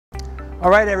All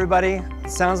right, everybody.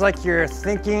 Sounds like you're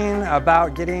thinking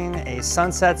about getting a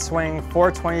Sunset Swing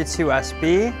 422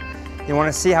 SB. You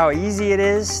want to see how easy it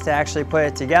is to actually put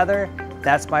it together.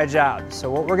 That's my job.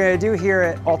 So what we're going to do here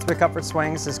at Ultimate Comfort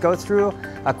Swings is go through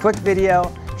a quick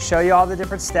video, show you all the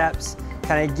different steps,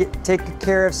 kind of take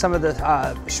care of some of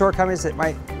the shortcomings that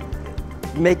might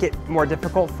make it more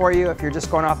difficult for you if you're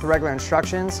just going off the regular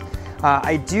instructions.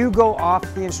 I do go off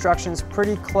the instructions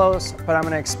pretty close, but I'm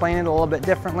going to explain it a little bit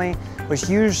differently, which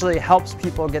usually helps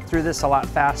people get through this a lot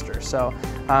faster. So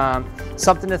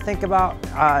something to think about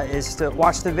is to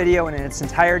watch the video in its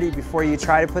entirety before you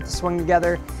try to put the swing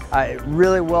together. It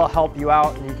really will help you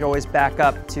out, and you can always back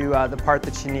up to the part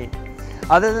that you need.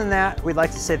 Other than that, we'd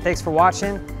like to say thanks for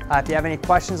watching. If you have any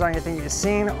questions on anything you've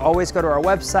seen, always go to our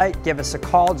website, give us a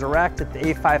call direct at the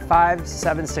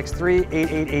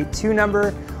 855-763-8882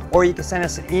 number, or you can send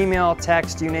us an email,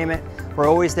 text, you name it. We're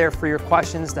always there for your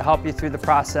questions to help you through the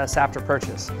process after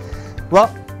purchase. Well,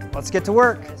 let's get to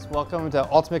work. Welcome to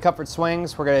Ultimate Comfort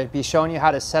Swings. We're going to be showing you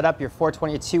how to set up your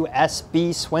 422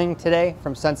 SB swing today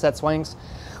from Sunset Swings.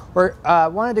 We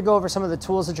wanted to go over some of the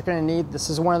tools that you're going to need. This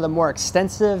is one of the more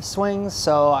extensive swings,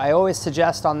 so I always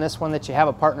suggest on this one that you have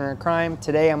a partner in crime.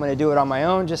 Today I'm going to do it on my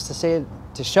own just to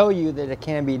show you that it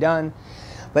can be done.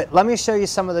 But let me show you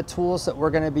some of the tools that we're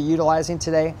going to be utilizing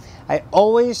today. I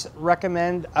always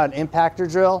recommend an impactor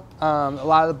drill. A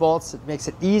lot of the bolts, it makes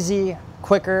it easy,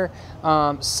 quicker.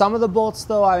 Some of the bolts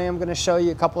though, I am going to show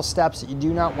you a couple steps that you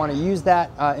do not want to use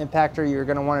that impactor. You're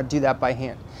going to want to do that by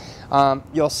hand.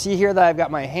 You'll see here that I've got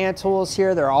my hand tools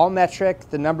here. They're all metric.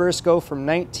 The numbers go from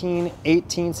 19,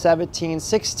 18, 17,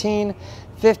 16,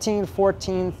 15,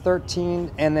 14,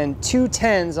 13, and then 2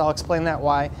 10s. I'll explain that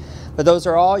why. But those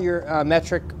are all your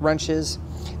metric wrenches,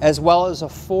 as well as a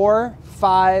 4,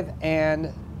 5,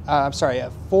 and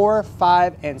a 4,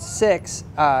 5, and 6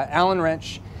 Allen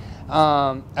wrench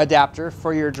adapter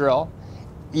for your drill.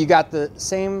 You got the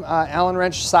same Allen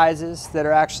wrench sizes that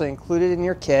are actually included in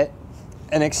your kit,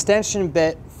 an extension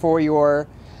bit for your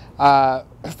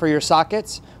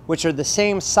sockets, which are the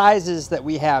same sizes that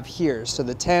we have here. So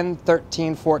the 10,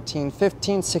 13, 14,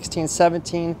 15, 16,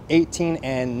 17, 18,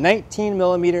 and 19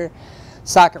 millimeter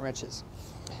socket wrenches.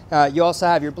 You also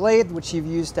have your blade, which you've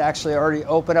used to actually already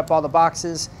open up all the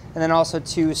boxes, and then also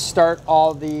to start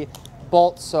all the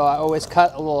bolts. So I always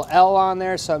cut a little L on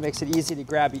there so it makes it easy to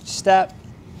grab each step.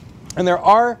 And there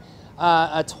are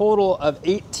a total of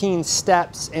 18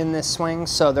 steps in this swing,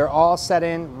 so they're all set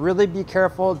in. Really be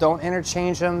careful, don't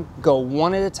interchange them, go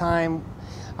one at a time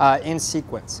in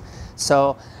sequence.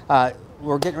 So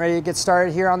we're getting ready to get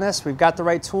started here on this. We've got the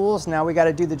right tools, now we got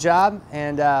to do the job,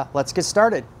 and let's get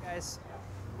started. Guys,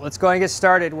 let's go and get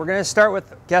started. We're going to start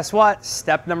with, guess what,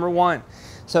 step number 1.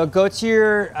 So go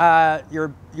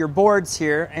to your boards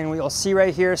here, and we'll see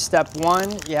right here, step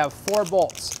 1, you have 4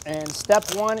 bolts. And step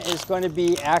 1 is going to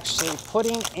be actually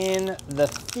putting in the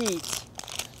feet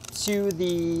to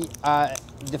the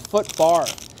foot bar.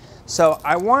 So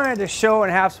I wanted to show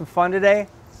and have some fun today.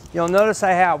 You'll notice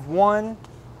I have 1,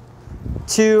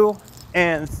 2,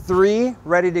 and 3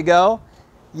 ready to go.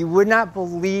 You would not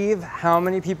believe how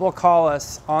many people call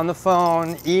us on the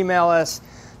phone, email us.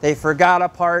 They forgot a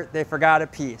part, they forgot a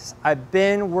piece. I've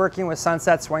been working with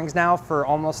Sunset Swings now for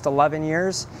almost 11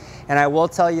 years, and I will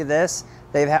tell you this,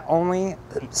 they've only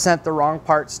sent the wrong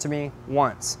parts to me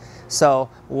once. So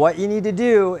what you need to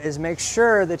do is make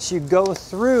sure that you go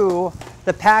through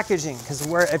the packaging, because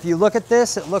if you look at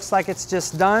this, it looks like it's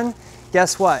just done.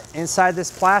 Guess what? Inside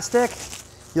this plastic,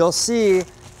 you'll see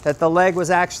that the leg was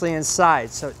actually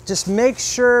inside. So just make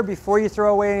sure before you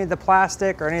throw away any of the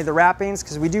plastic or any of the wrappings,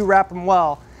 because we do wrap them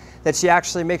well, that you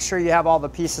actually make sure you have all the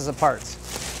pieces of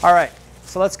parts. All right,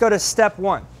 so let's go to step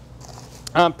 1.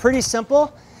 Pretty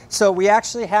simple. So we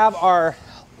actually have our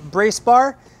brace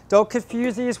bar. Don't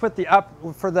confuse these with the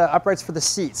uprights for the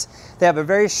seats. They have a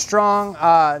very strong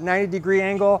 90-degree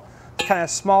angle, kind of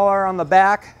smaller on the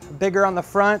back, bigger on the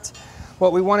front.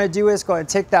 What we want to do is go ahead and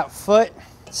take that foot,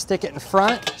 stick it in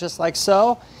front, just like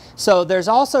so. So there's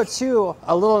also too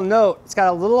a little note. It's got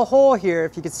a little hole here,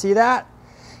 if you can see that.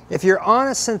 If you're on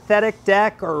a synthetic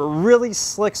deck or a really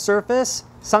slick surface,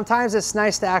 sometimes it's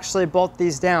nice to actually bolt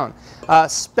these down,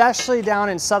 especially down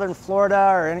in southern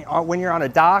Florida or when you're on a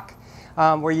dock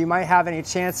where you might have any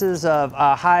chances of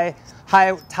high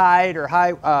tide or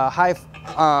high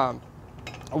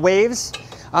waves.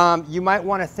 You might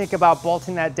want to think about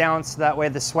bolting that down so that way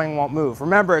the swing won't move.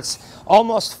 Remember, it's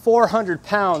almost 400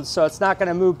 pounds, so it's not going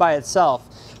to move by itself,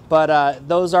 but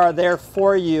those are there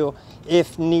for you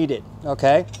if needed,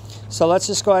 okay? So let's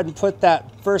just go ahead and put that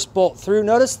first bolt through.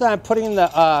 Notice that I'm putting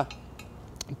the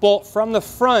bolt from the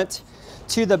front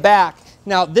to the back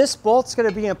Now this bolt's going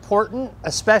to be important,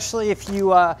 especially if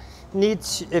you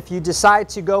if you decide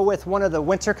to go with one of the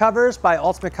winter covers by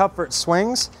Ultimate Comfort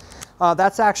Swings.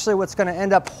 That's actually what's going to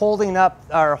end up holding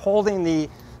the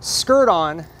skirt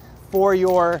on for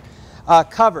your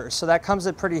cover. So that comes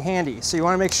in pretty handy. So you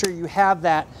want to make sure you have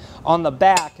that on the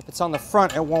back. If it's on the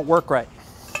front, it won't work right.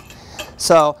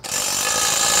 So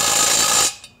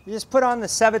you just put on the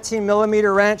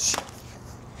 17mm wrench.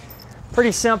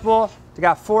 Pretty simple. We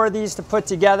got 4 of these to put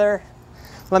together.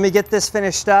 Let me get this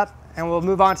finished up and we'll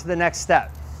move on to the next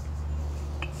step.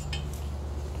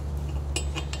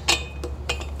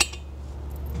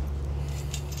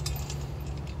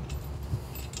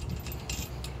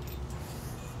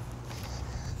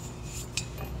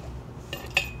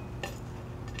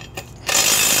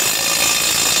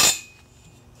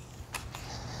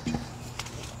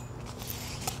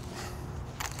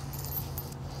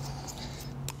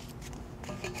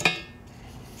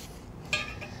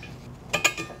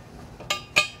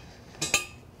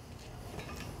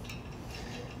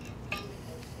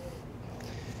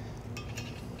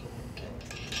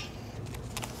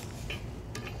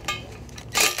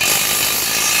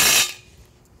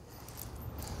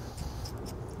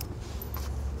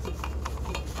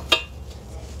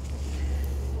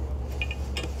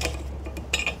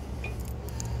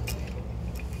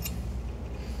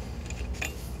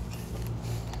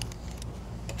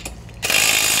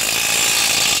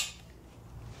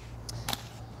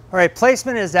 All right,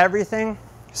 placement is everything.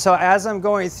 So as I'm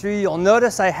going through, you'll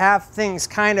notice I have things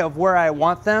kind of where I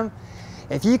want them.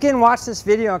 If you can watch this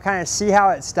video and kind of see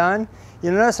how it's done,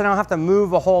 you'll notice I don't have to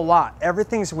move a whole lot.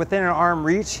 Everything's within an arm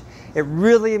reach. It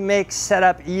really makes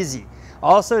setup easy.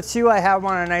 Also too, I have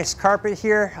on a nice carpet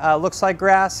here, looks like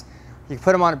grass. You can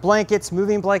put them on blankets,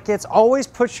 moving blankets. Always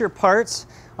put your parts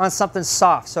on something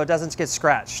soft so it doesn't get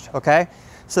scratched, okay?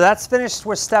 So that's finished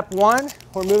with step 1.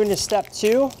 We're moving to step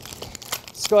 2.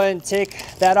 Let's go ahead and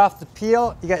take that off the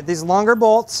peel. You got these longer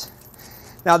bolts.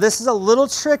 Now this is a little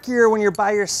trickier when you're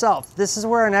by yourself. This is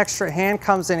where an extra hand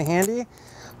comes in handy.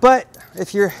 But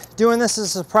if you're doing this as a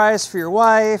surprise for your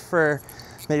wife or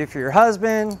maybe for your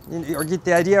husband, or get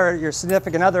the idea, or your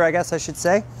significant other, I guess I should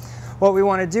say, what we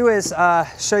want to do is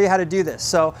show you how to do this.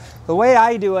 So the way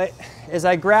I do it is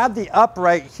I grab the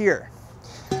upright here.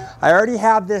 I already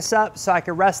have this up so I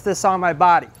can rest this on my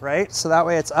body, right? So that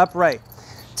way it's upright.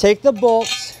 Take the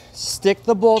bolts, stick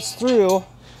the bolts through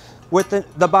with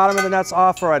the bottom of the nuts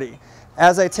off already.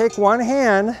 As I take one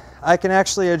hand, I can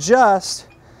actually adjust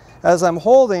as I'm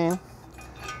holding,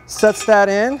 sets that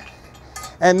in,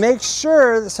 and make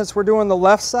sure that since we're doing the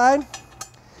left side,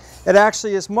 it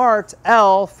actually is marked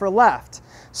L for left.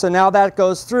 So now that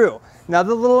goes through.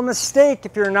 Another little mistake,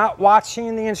 if you're not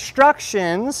watching the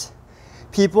instructions,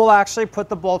 people actually put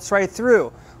the bolts right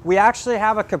through. We actually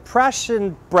have a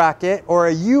compression bracket or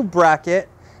a U bracket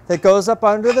that goes up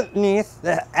underneath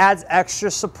that adds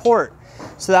extra support.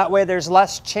 So that way there's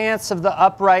less chance of the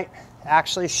upright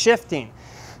actually shifting.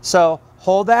 So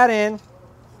hold that in,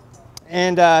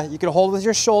 and you can hold with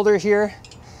your shoulder here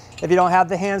if you don't have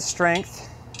the hand strength.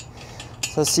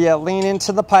 So see, I lean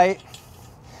into the pipe,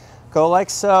 go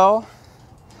like so.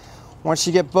 Once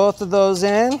you get both of those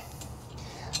in,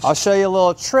 I'll show you a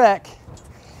little trick.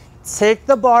 Take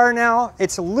the bar now,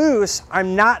 it's loose.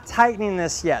 I'm not tightening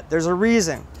this yet. There's a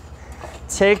reason.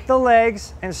 Take the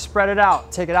legs and spread it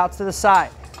out. Take it out to the side.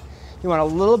 You want a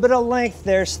little bit of length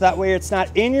there so that way it's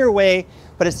not in your way,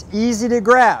 but it's easy to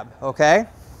grab, okay?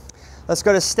 Let's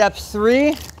go to step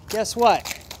 3. Guess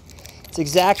what? It's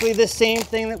exactly the same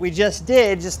thing that we just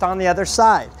did, just on the other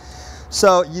side.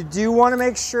 So you do want to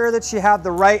make sure that you have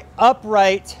the right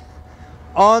upright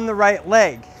on the right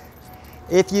leg.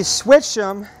 If you switch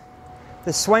them,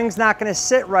 the swing's not going to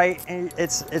sit right, and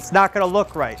it's not going to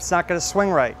look right. It's not going to swing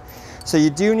right. So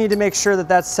you do need to make sure that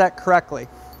that's set correctly.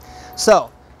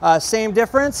 So same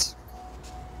difference.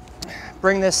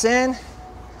 Bring this in.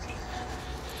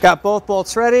 Got both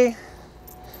bolts ready.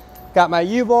 Got my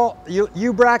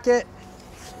U bracket.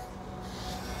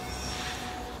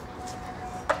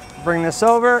 Bring this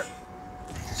over.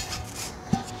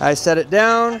 I set it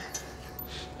down.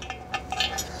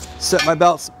 Set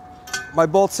my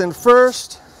bolts in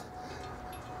first.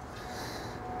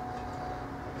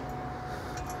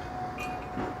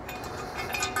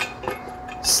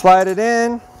 Slide it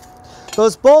in.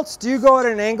 Those bolts do go at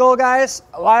an angle, guys.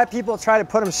 A lot of people try to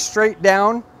put them straight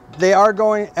down. They are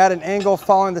going at an angle,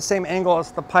 following the same angle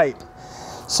as the pipe.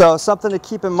 So something to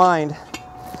keep in mind.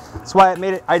 That's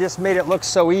why I just made it look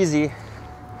so easy.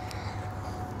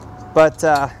 But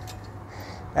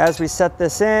as we set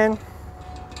this in,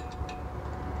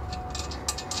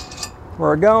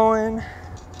 we're going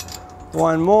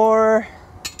One more.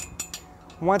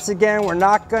 Once again, we're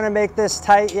not gonna make this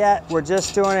tight yet. We're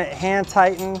just doing it hand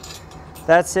tighten.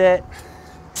 That's it.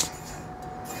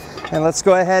 And let's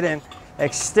go ahead and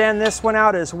extend this one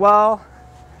out as well.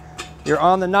 You're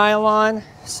on the nylon,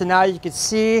 so now you can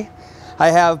see I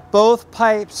have both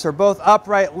pipes or both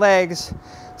upright legs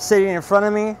sitting in front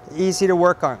of me, easy to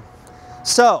work on.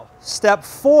 So, step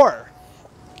 4.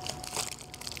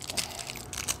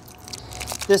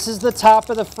 This is the top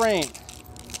of the frame.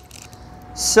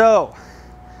 So,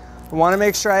 I want to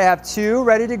make sure I have 2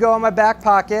 ready to go in my back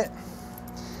pocket,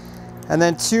 and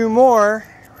then 2 more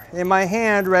in my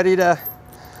hand ready to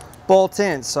bolt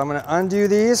in. So I'm going to undo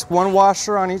these, 1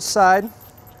 washer on each side.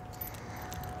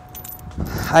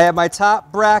 I have my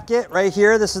top bracket right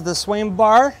here. This is the swing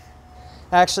bar.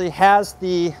 Actually has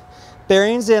the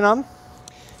bearings in them.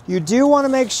 You do want to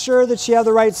make sure that you have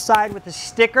the right side with the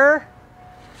sticker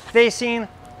facing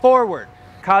forward.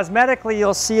 Cosmetically,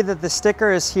 you'll see that the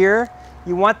sticker is here.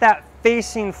 You want that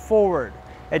facing forward.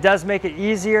 It does make it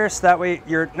easier, so that way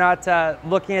you're not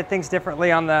looking at things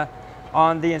differently on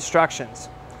the instructions.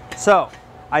 So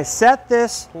I set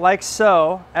this like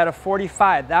so at a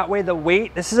 45. That way the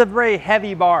weight, this is a very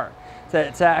heavy bar.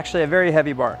 It's actually a very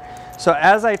heavy bar. So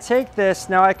as I take this,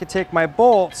 now I can take my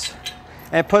bolts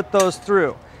and put those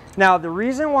through. Now the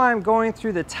reason why I'm going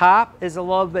through the top is a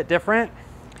little bit different.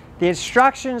 The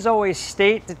instructions always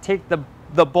state to take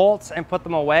the bolts and put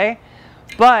them away,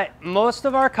 but most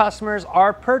of our customers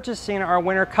are purchasing our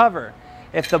winter cover.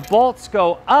 If the bolts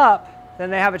go up, then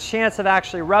they have a chance of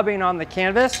actually rubbing on the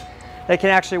canvas. They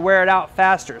can actually wear it out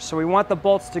faster. So we want the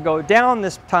bolts to go down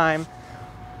this time.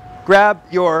 Grab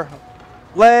your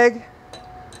leg,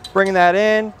 bring that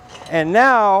in, and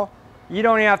now you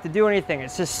don't even have to do anything.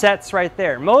 It just sets right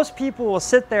there. Most people will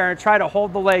sit there and try to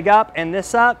hold the leg up and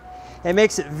this up. It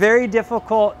makes it very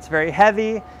difficult. It's very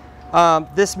heavy.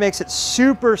 This makes it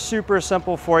super, super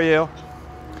simple for you.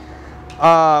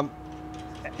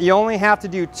 You only have to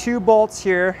do 2 bolts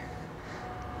here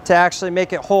to actually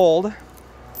make it hold.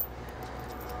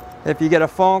 If you get a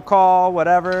phone call,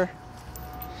 whatever,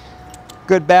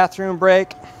 good bathroom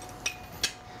break,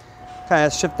 kind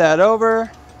of shift that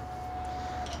over.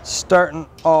 Starting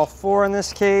all 4 in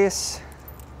this case.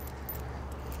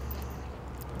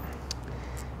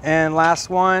 And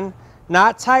last one,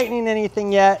 not tightening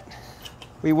anything yet.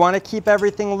 We want to keep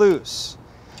everything loose,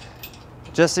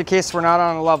 just in case we're not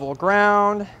on a level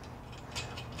ground.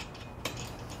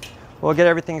 We'll get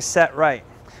everything set right.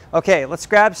 Okay, let's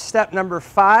grab step number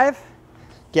 5.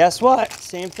 Guess what?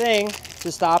 Same thing,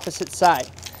 just opposite side.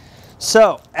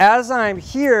 So as I'm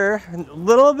here, a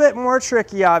little bit more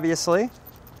tricky obviously,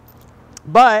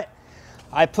 but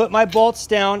I put my bolts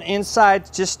down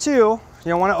inside, just 2. You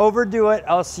don't want to overdo it,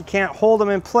 else you can't hold them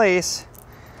in place.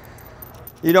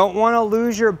 You don't want to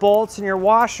lose your bolts and your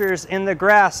washers in the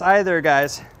grass either,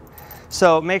 guys.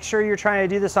 So make sure you're trying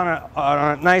to do this on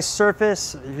a nice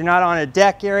surface. If you're not on a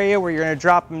deck area where you're going to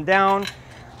drop them down,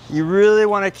 you really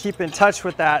want to keep in touch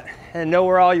with that and know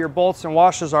where all your bolts and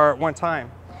washers are at one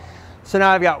time. So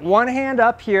now I've got one hand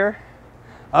up here,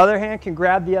 other hand can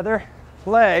grab the other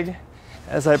leg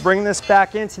as I bring this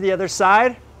back into the other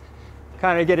side.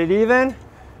 Kind of get it even,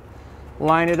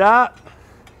 line it up.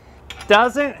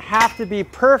 Doesn't have to be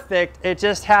perfect, it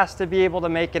just has to be able to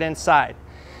make it inside.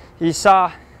 You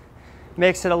saw,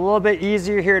 makes it a little bit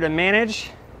easier here to manage,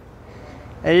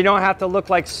 and you don't have to look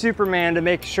like Superman to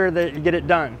make sure that you get it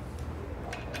done.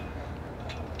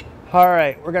 All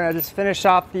right, we're gonna just finish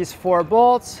off these 4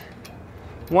 bolts.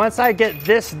 Once I get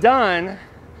this done,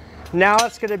 now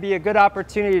it's gonna be a good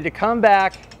opportunity to come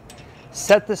back,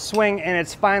 set the swing in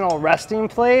its final resting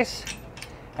place,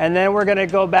 and then we're gonna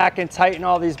go back and tighten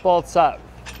all these bolts up.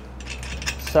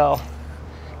 So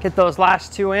get those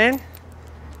last 2 in, and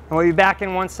we'll be back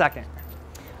in 1 second.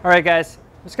 All right guys,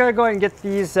 I'm just gonna go ahead and get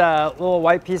these little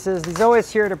white pieces. These are always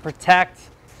here to protect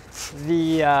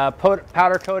the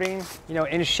powder coating, you know,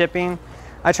 in shipping.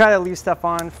 I try to leave stuff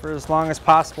on for as long as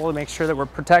possible to make sure that we're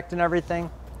protecting everything,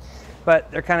 but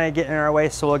they're kind of getting in our way,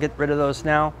 so we'll get rid of those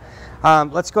now.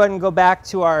 Let's go ahead and go back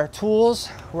to our tools.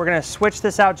 We're gonna switch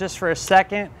this out just for a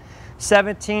second.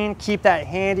 17, keep that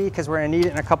handy because we're gonna need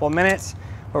it in a couple of minutes,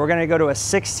 but we're gonna go to a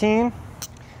 16.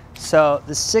 So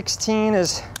the 16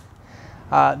 is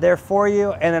there for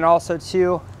you, and then also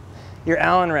too, your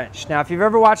Allen wrench. Now, if you've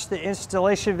ever watched the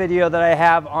installation video that I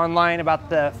have online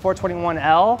about the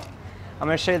 421L, I'm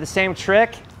gonna show you the same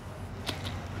trick.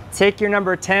 Take your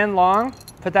number 10 long,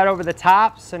 put that over the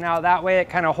top, so now that way it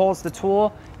kind of holds the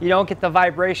tool. You don't get the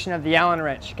vibration of the Allen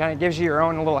wrench. It kind of gives you your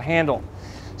own little handle.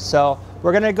 So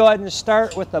we're gonna go ahead and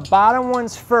start with the bottom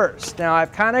ones first. Now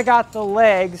I've kind of got the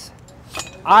legs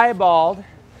eyeballed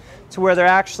to where they're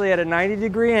actually at a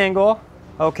 90-degree angle,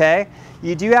 okay?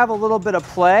 You do have a little bit of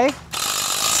play,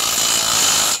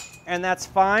 and that's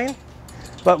fine,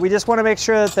 but we just want to make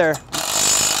sure that they're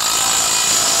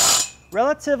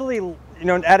relatively,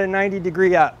 at a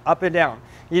 90-degree up and down.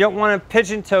 You don't want to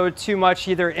pigeon toe too much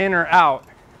either in or out.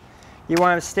 You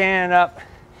want to stand up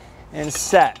and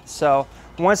set. So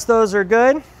once those are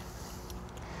good,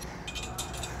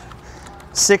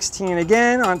 16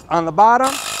 again on the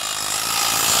bottom.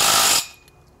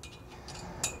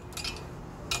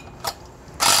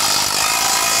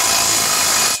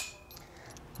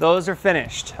 Those are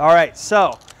finished. All right,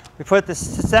 so we put the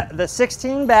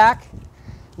 16 back.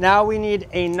 Now we need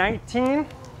a 19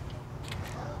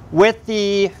 with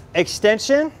the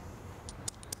extension.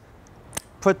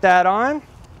 Put that on.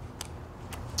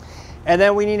 And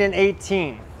then we need an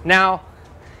 18. Now,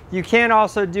 you can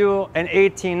also do an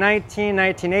 18, 19,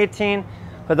 19, 18.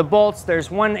 For the bolts, there's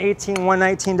 118,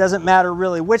 119. Doesn't matter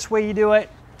really which way you do it.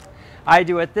 I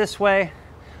do it this way.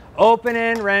 Open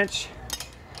in, wrench.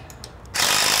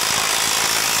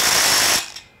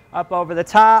 Up over the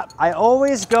top. I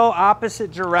always go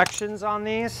opposite directions on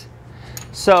these.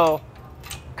 So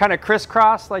kind of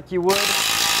crisscross like you would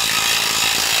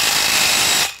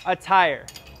a tire.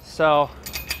 So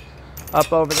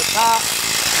up over the top.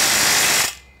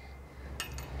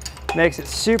 Makes it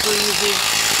super easy.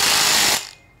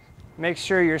 Make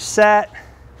sure you're set.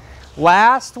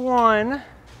 Last one,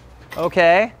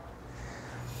 okay,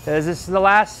 because this is the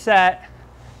last set.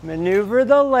 Maneuver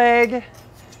the leg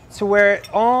to where it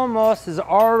almost is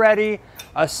already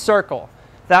a circle.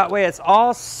 That way it's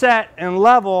all set and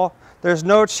level. There's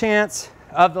no chance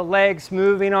of the legs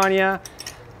moving on you.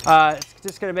 It's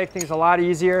just gonna make things a lot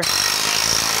easier.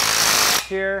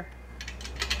 Here.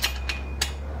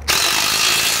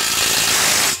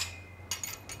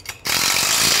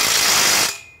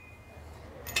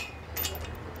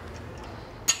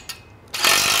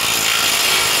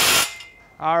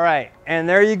 All right, and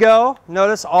there you go.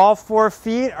 Notice all 4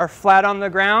 feet are flat on the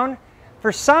ground.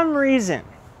 For some reason,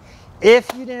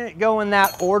 if you didn't go in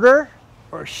that order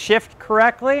or shift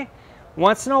correctly,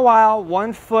 once in a while,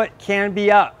 1 foot can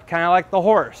be up, kind of like the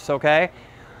horse, okay?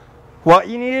 What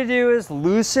you need to do is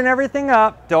loosen everything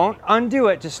up. Don't undo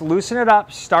it, just loosen it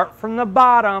up. Start from the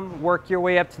bottom, work your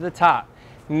way up to the top.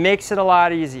 Makes it a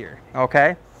lot easier,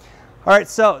 okay? All right,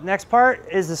 so next part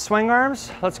is the swing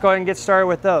arms. Let's go ahead and get started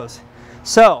with those.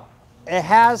 So it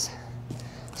has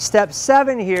step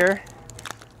 7 here.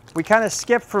 We kind of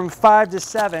skipped from 5 to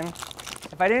 7.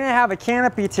 If I didn't have a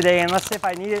canopy today, and let's say if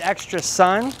I needed extra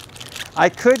sun, I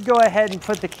could go ahead and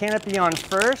put the canopy on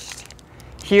first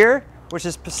here, which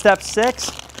is step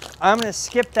 6. I'm going to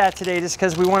skip that today just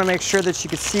because we want to make sure that you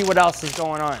can see what else is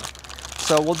going on.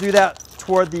 So we'll do that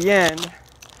toward the end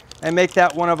and make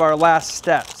that one of our last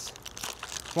steps.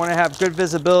 Want to have good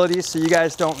visibility so you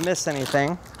guys don't miss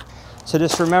anything. So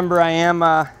just remember, I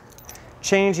am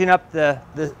changing up the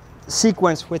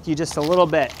sequence with you just a little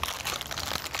bit.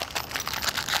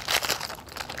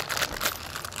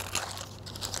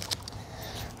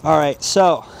 All right,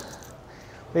 so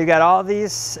we've got all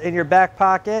these in your back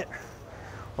pocket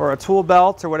or a tool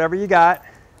belt or whatever you got.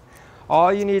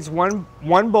 All you need is one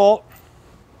bolt.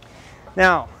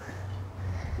 Now,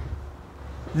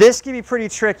 this can be pretty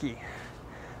tricky,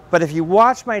 but if you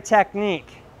watch my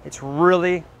technique, it's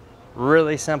really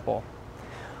simple.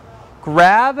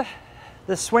 Grab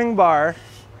the swing bar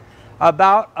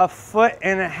about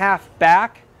 1.5 feet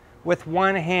back with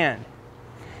one hand.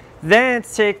 Then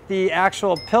take the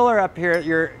actual pillar up here,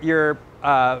 your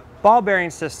ball bearing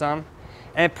system,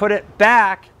 and put it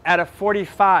back at a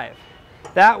 45.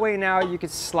 That way now you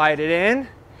could slide it in.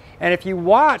 And if you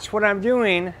watch what I'm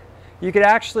doing, you could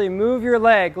actually move your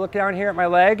leg. Look down here at my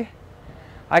leg.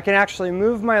 I can actually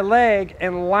move my leg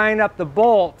and line up the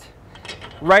bolt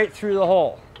right through the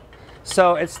hole.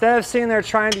 So instead of sitting there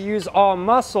trying to use all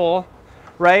muscle,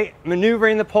 right,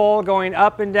 maneuvering the pole, going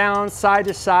up and down, side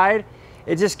to side,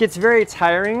 it just gets very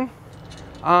tiring.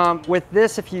 With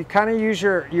this, if you kind of use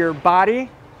your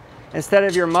body instead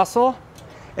of your muscle,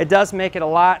 it does make it a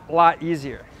lot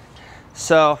easier.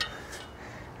 So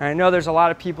I know there's a lot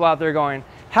of people out there going,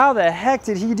 how the heck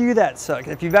did he do that? So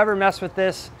if you've ever messed with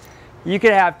this, you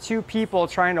could have 2 people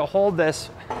trying to hold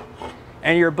this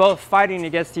and you're both fighting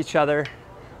against each other.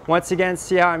 Once again,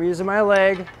 see how I'm using my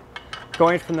leg,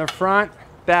 going from the front,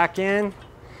 back in,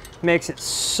 makes it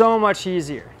so much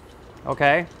easier,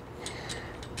 okay?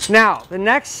 Now, the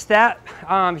next step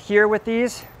here with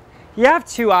these, you have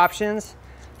 2 options.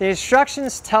 The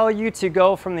instructions tell you to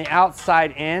go from the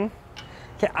outside in.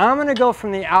 Okay, I'm gonna go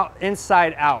from the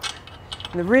inside out.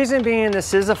 And the reason being,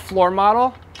 this is a floor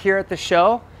model here at the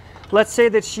show. Let's say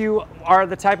that you are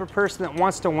the type of person that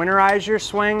wants to winterize your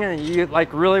swing and you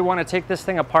like really want to take this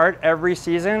thing apart every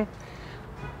season.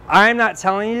 I'm not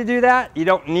telling you to do that. You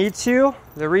don't need to.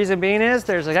 The reason being is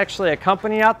there's actually a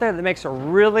company out there that makes a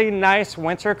really nice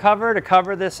winter cover to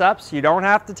cover this up, so you don't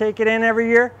have to take it in every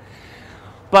year.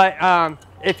 But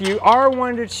if you are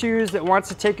one to choose that wants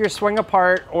to take your swing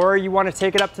apart, or you want to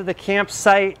take it up to the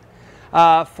campsite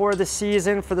for the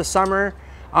season, for the summer,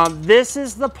 this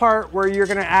is the part where you're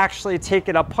going to actually take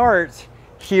it apart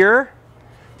here.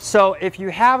 So if you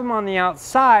have them on the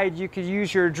outside, you could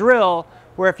use your drill,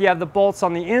 where if you have the bolts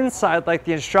on the inside like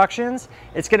the instructions,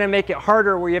 it's going to make it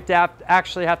harder where you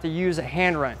actually have to use a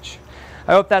hand wrench.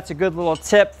 I hope that's a good little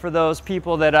tip for those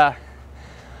people that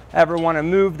ever want to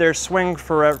move their swing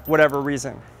for whatever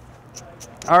reason.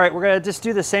 All right, we're going to just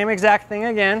do the same exact thing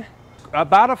again.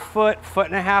 About a foot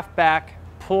and a half back,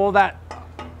 pull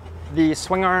the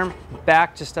swing arm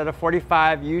back just at a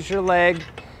 45. Use your leg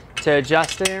to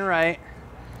adjust it in right.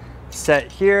 Set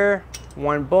here,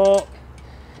 one bolt.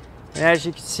 And as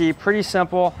you can see, pretty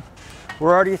simple.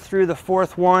 We're already through the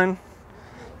fourth one.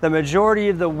 The majority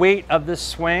of the weight of this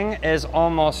swing is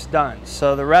almost done.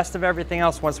 So the rest of everything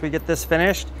else, once we get this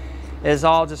finished, is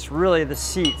all just really the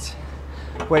seats,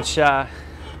 which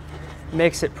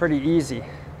makes it pretty easy.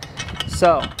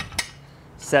 So,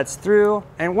 sets through,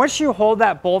 and once you hold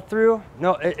that bolt through,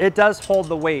 no, it does hold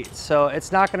the weight, so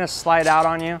it's not gonna slide out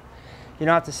on you. You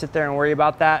don't have to sit there and worry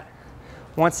about that.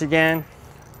 Once again,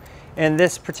 in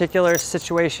this particular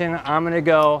situation, I'm gonna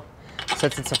go,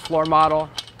 since it's a floor model,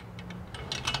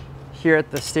 here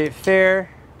at the State Fair,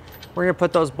 we're gonna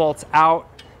put those bolts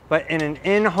out, but in an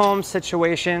in-home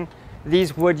situation,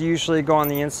 these would usually go on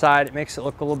the inside. It makes it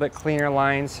look a little bit cleaner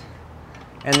lines,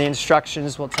 and the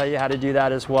instructions will tell you how to do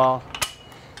that as well.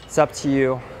 It's up to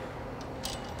you.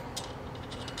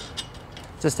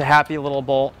 Just a happy little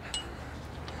bolt.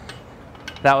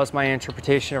 That was my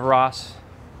interpretation of Ross.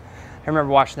 I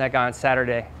remember watching that guy on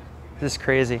Saturday. This is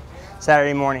crazy.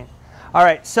 Saturday morning. All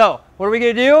right, so what are we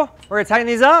gonna do? We're gonna tighten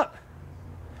these up?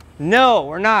 No,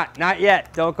 we're not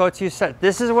yet. Don't go too set.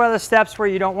 This is one of the steps where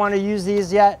you don't wanna use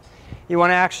these yet. You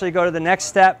wanna actually go to the next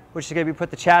step, which is gonna be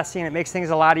put the chassis in. It makes things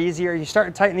a lot easier. You start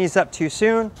to tighten these up too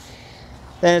soon,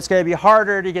 then it's gonna be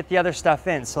harder to get the other stuff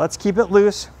in. So let's keep it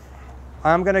loose.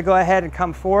 I'm gonna go ahead and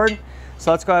come forward.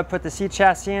 So let's go ahead and put the seat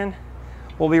chassis in.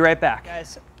 We'll be right back.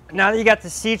 Guys, now that you got the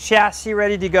seat chassis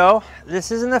ready to go,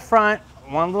 this is in the front.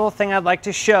 One little thing I'd like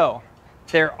to show.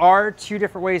 There are two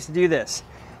different ways to do this.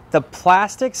 The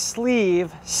plastic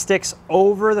sleeve sticks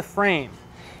over the frame.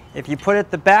 If you put it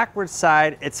the backward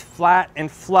side, it's flat and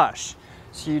flush.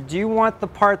 So you do want the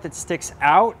part that sticks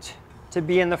out to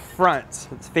be in the front.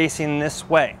 It's facing this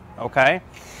way, okay?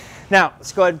 Now,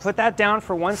 let's go ahead and put that down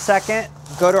for 1 second.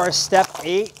 Go to our step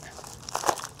 8.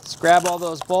 Let's grab all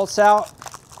those bolts out.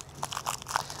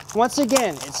 Once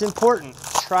again, it's important.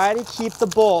 Try to keep the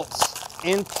bolts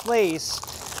in place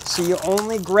so you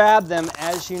only grab them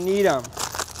as you need them.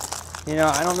 You know,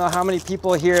 I don't know how many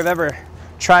people here have ever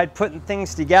tried putting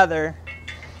things together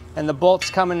and the bolts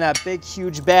come in that big,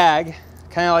 huge bag,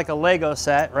 kind of like a Lego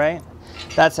set, right?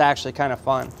 That's actually kind of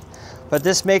fun. But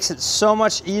this makes it so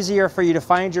much easier for you to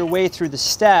find your way through the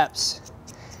steps,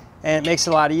 and it makes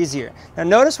it a lot easier. Now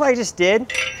notice what I just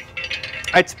did.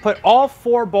 I put all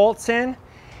 4 bolts in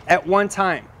at one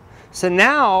time. So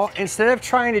now, instead of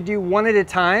trying to do one at a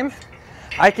time,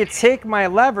 I could take my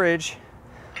leverage,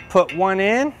 put one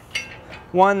in,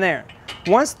 one there.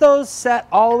 Once those set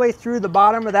all the way through the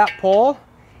bottom of that pole,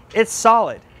 it's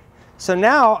solid. So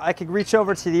now I could reach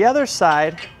over to the other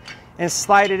side and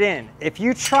slide it in. If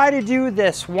you try to do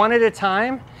this one at a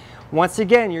time, once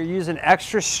again, you're using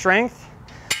extra strength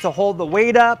to hold the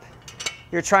weight up.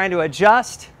 You're trying to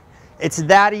adjust. It's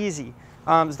that easy.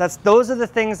 Those are the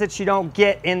things that you don't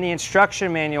get in the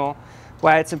instruction manual,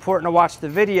 why it's important to watch the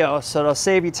video, so it'll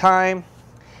save you time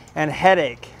and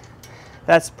headache.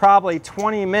 That's probably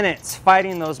 20 minutes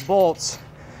fighting those bolts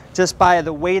just by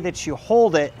the way that you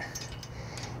hold it,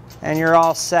 and you're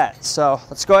all set. So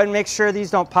let's go ahead and make sure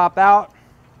these don't pop out.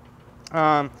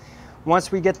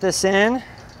 Once we get this in,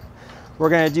 we're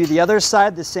going to do the other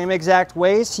side the same exact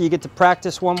way, so you get to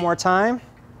practice one more time.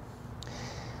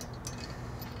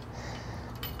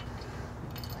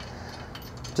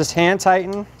 Just hand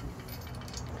tighten.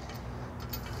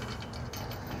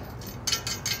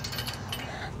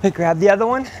 Grab the other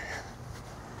one.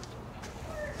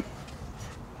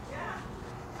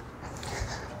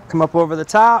 Come up over the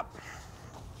top.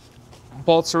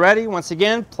 Bolts are ready. Once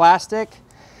again, plastic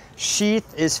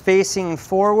sheath is facing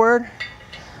forward.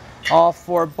 All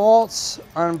 4 bolts,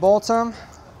 unbolt them,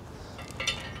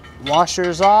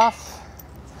 washers off,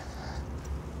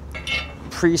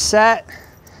 preset.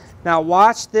 Now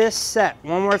watch this set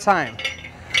one more time.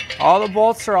 All the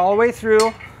bolts are all the way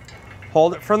through.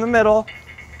 Hold it from the middle.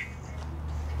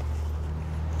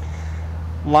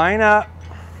 Line up.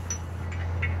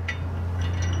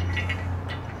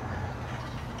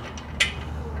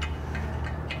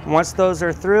 Once those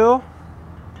are through,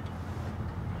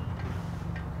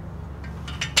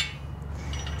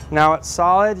 now it's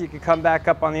solid. You can come back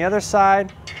up on the other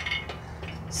side,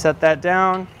 set that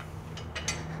down,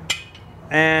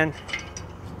 and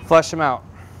flush them out.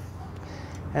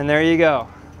 And there you go.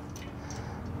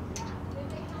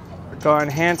 Go ahead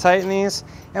and hand tighten these.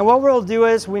 And what we'll do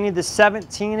is we need the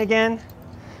 17 again,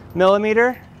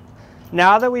 millimeter.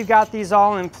 Now that we've got these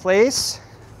all in place,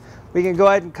 we can go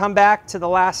ahead and come back to the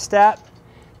last step,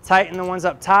 tighten the ones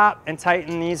up top and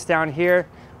tighten these down here.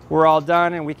 We're all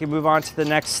done and we can move on to the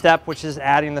next step, which is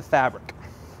adding the fabric.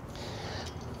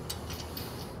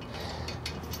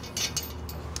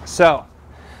 So,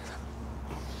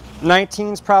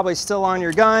 19's probably still on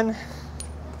your gun.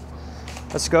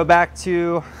 Let's go back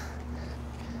to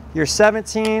your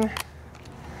 17.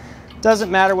 Doesn't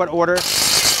matter what order.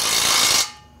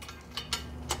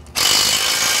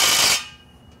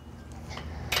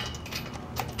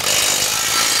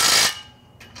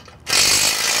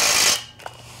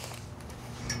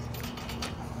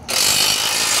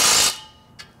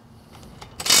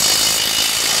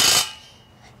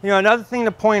 You know, another thing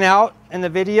to point out in the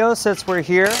video, since we're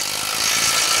here,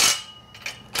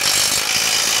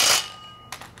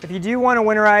 if you do want to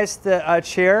winterize the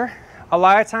chair, a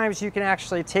lot of times you can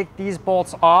actually take these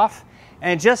bolts off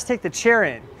and just take the chair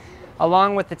in,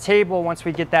 along with the table once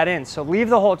we get that in. So leave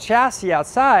the whole chassis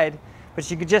outside,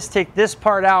 but you could just take this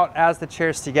part out as the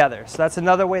chair's together. So that's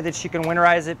another way that you can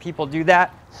winterize it. People do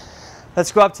that.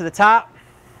 Let's go up to the top.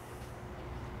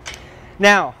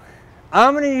 Now,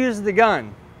 I'm going to use the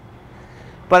gun,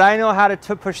 but I know how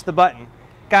to push the button.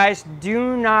 Guys,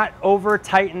 do not over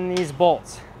tighten these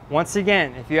bolts. Once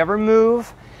again, if you ever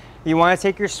move, you want to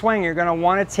take your swing, you're going to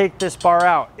want to take this bar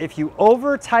out. If you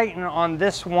over tighten on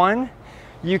this one,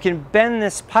 you can bend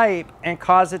this pipe and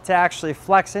cause it to actually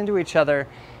flex into each other.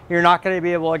 You're not going to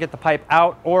be able to get the pipe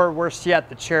out, or worse yet,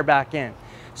 the chair back in.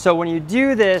 So when you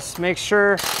do this, make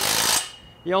sure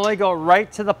you only go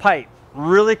right to the pipe.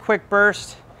 Really quick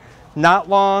burst, not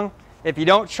long. If you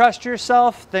don't trust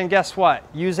yourself, then guess what?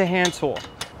 Use a hand tool.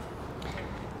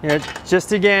 You know,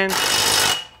 just again,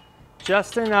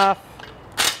 just enough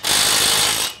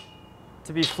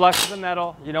to be flush with the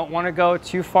metal. You don't want to go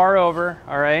too far over,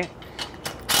 all right?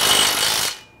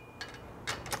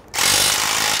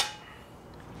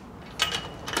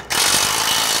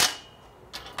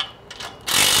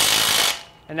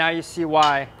 And now you see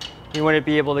why you wouldn't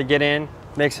be able to get in.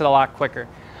 Makes it a lot quicker.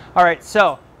 All right,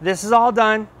 so this is all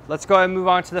done. Let's go ahead and move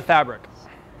on to the fabric.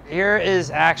 Here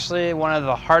is actually one of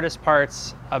the hardest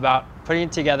parts about putting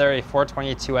together a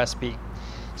 422 SB.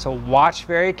 So watch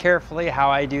very carefully how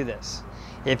I do this.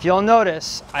 If you'll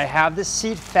notice, I have the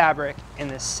seat fabric in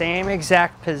the same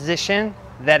exact position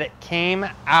that it came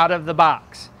out of the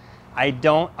box. I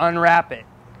don't unwrap it.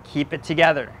 Keep it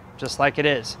together, just like it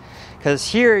is. Because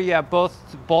here you have both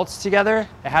bolts together,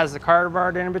 it has the card bar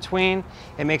in between,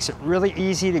 it makes it really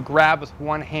easy to grab with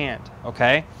one hand,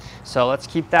 okay? So let's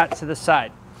keep that to the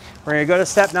side. We're gonna go to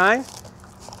step 9.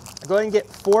 Go ahead and get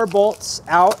 4 bolts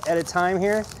out at a time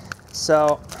here.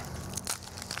 So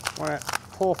I wanna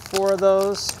pull 4 of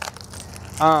those.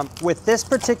 With this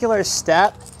particular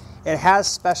step, it has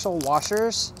special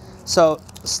washers. So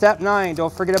step 9,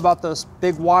 don't forget about those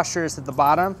big washers at the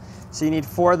bottom. So you need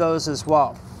 4 of those as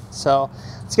well. So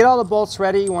let's get all the bolts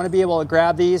ready. You want to be able to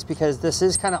grab these because this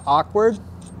is kind of awkward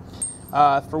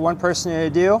for one person to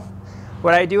do.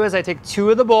 What I do is I take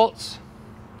 2 of the bolts,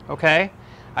 okay?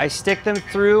 I stick them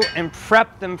through and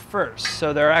prep them first.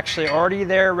 So they're actually already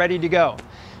there, ready to go.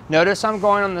 Notice I'm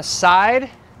going on the side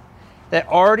that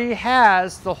already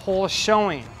has the hole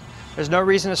showing. There's no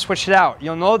reason to switch it out.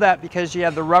 You'll know that because you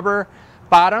have the rubber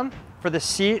bottom for the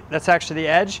seat. That's actually the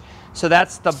edge. So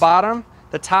that's the bottom.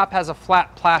 The top has a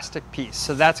flat plastic piece,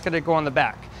 so that's going to go on the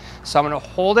back. So I'm going to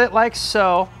hold it like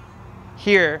so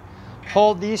here,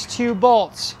 hold these 2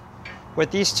 bolts with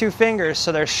these 2 fingers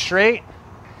so they're straight.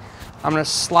 I'm going to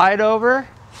slide over.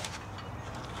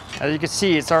 As you can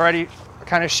see, it's already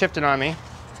kind of shifted on me,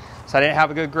 so I didn't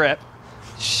have a good grip.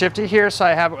 Shift it here so I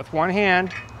have it with one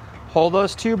hand. Hold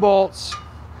those 2 bolts,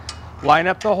 line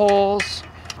up the holes.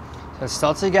 So it's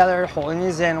still together, holding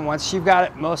these in. Once you've got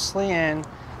it mostly in,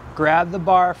 grab the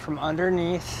bar from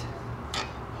underneath,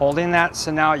 Holding that,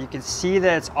 so now you can see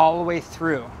that it's all the way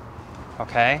through,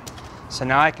 okay? So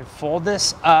now I can fold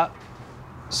this up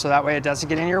so that way it doesn't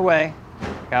get in your way.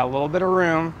 Got a little bit of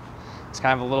room. It's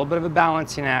kind of a little bit of a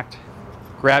balancing act.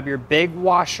 Grab your big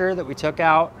washer that we took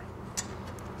out.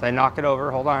 As I knock it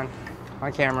over, hold on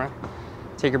camera.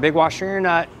 Take your big washer and your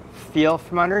nut, feel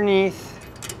from underneath,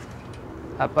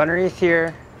 up underneath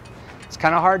here. It's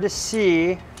kind of hard to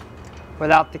see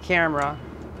without the camera.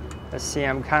 Let's see,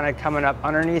 I'm kind of coming up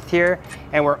underneath here,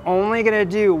 and we're only gonna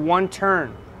do one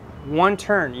turn. One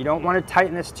turn. You don't want to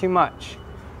tighten this too much,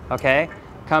 okay?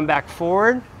 Come back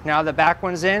forward. Now the back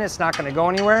one's in, it's not gonna go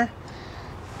anywhere.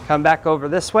 Come back over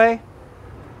this way.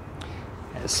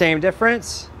 Same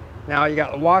difference. Now you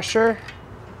got the washer.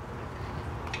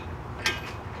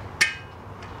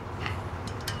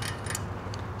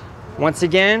 Once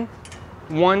again,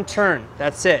 one turn,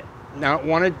 that's it. Now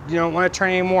you don't want to turn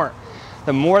anymore.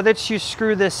 The more that you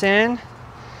screw this in,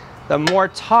 the more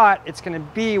taut it's going to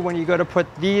be when you go to put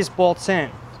these bolts in.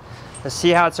 Let's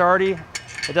see how it's already,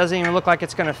 it doesn't even look like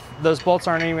it's going to, those bolts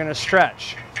aren't even going to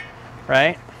stretch,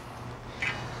 right?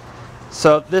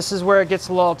 So this is where it gets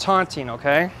a little taunting,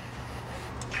 okay?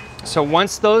 So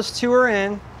once those two are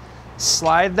in,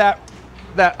 slide that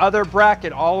other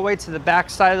bracket all the way to the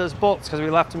back side of those bolts because we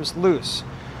left them loose.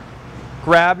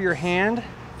 Grab your hand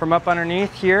from up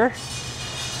underneath here,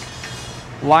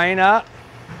 line up,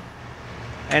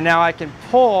 and now I can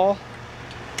pull,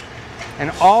 and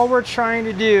all we're trying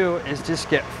to do is just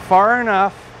get far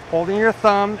enough, holding your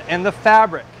thumb and the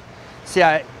fabric. See,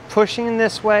 pushing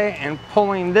this way and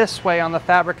pulling this way on the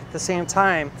fabric at the same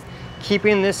time,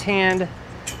 keeping this hand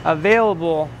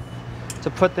available to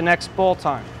put the next bolt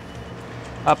on,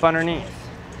 up underneath.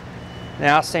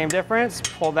 Now, same difference,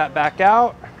 pull that back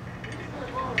out,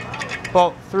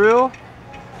 bolt through,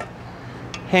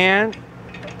 hand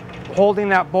holding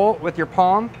that bolt with your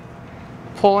palm,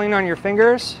 pulling on your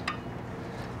fingers,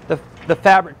 the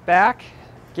fabric back,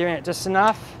 giving it just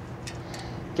enough,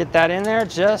 get that in there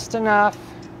just enough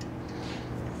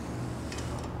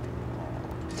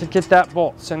to get that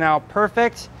bolt. So now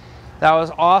perfect, that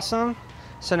was awesome.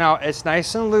 So now it's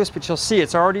nice and loose, but you'll see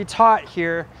it's already taut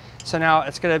here. So now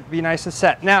it's gonna be nice and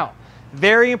set. Now,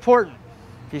 very important,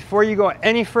 before you go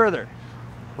any further,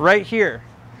 right here,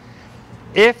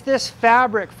 if this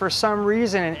fabric for some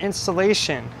reason in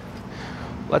installation,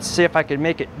 let's see if I could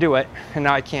make it do it, and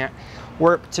now I can't,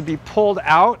 were to be pulled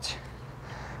out,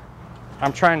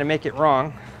 I'm trying to make it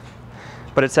wrong,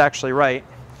 but it's actually right.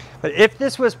 But if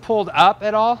this was pulled up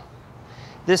at all,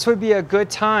 this would be a good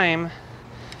time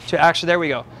to actually, there we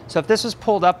go. So if this was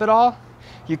pulled up at all,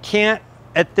 you can't,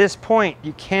 at this point,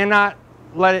 you cannot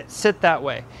let it sit that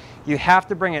way. You have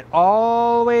to bring it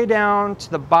all the way down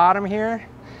to the bottom here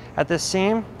at this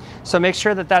seam. So make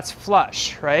sure that that's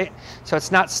flush, right? So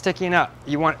it's not sticking up.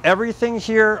 You want everything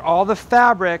here, all the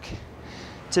fabric,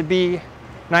 to be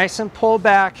nice and pulled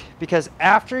back, because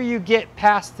after you get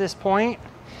past this point,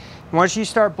 once you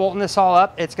start bolting this all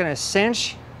up, it's gonna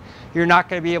cinch. You're not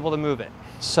gonna be able to move it.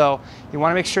 So you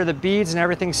wanna make sure the beads and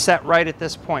everything's set right at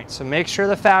this point. So make sure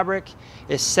the fabric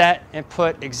is set and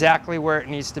put exactly where it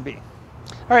needs to be.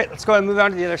 All right, let's go ahead and move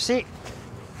on to the other seat.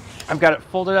 I've got it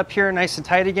folded up here nice and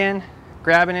tight again,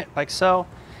 grabbing it like so.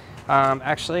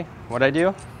 Actually, what I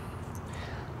do,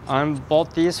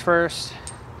 unbolt these first.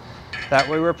 That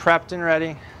way we're prepped and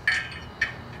ready.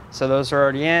 So those are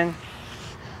already in.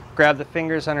 Grab the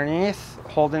fingers underneath,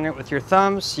 holding it with your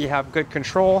thumbs so you have good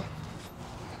control.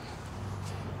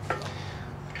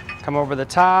 Come over the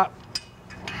top.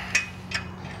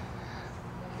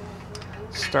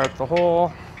 Start the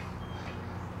hole.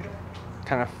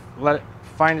 Kind of let it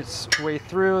find its way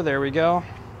through. There we go.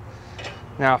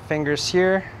 Now fingers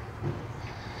here.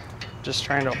 Just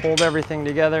trying to hold everything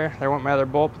together. There went my other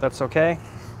bolt, but that's okay.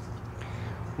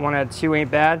 One out of two ain't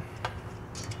bad.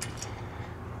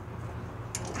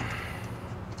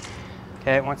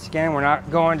 Okay, once again, we're not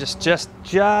going just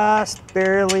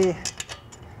barely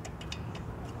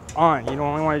on. You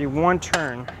only want to do one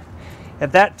turn.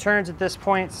 If that turns at this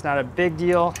point, it's not a big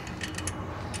deal.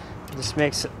 It just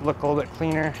makes it look a little bit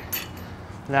cleaner.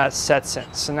 And that sets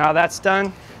in. So now that's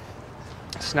done.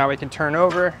 So now we can turn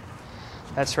over.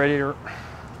 That's ready to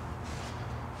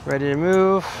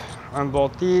move.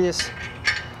 Unbolt these.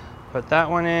 Put that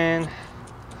one in.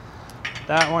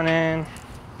 That one in.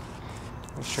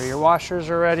 Make sure your washers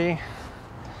are ready.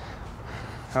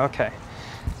 Okay.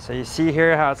 So you see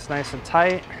here how it's nice and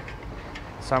tight.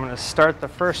 So I'm going to start the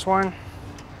first one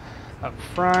up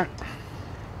front.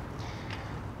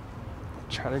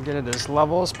 Try to get it as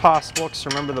level as possible, because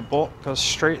remember the bolt goes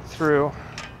straight through.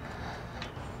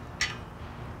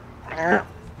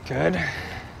 Good.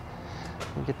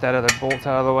 Get that other bolt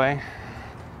out of the way.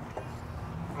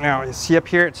 Now you see up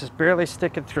here, it's just barely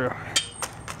sticking through.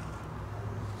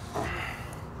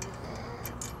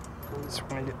 Just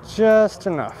want to get just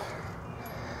enough.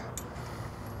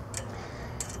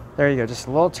 There you go, just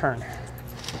a little turn.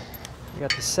 You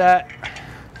got the set.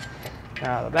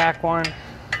 Now the back one.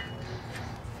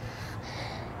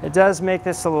 It does make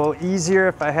this a little easier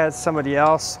if I had somebody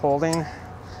else holding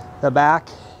the back.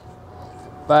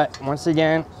 But once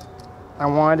again, I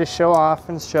wanted to show off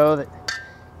and show that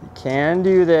you can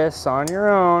do this on your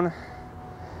own.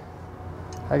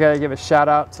 I gotta give a shout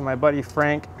out to my buddy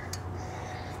Frank,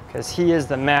 because he is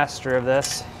the master of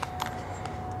this.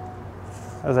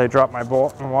 As I drop my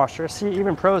bolt and washer. See,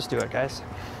 even pros do it, guys.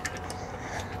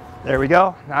 There we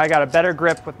go. Now I got a better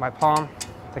grip with my palm,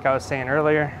 like I was saying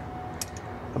earlier.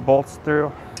 The bolt's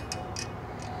through,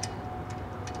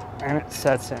 and it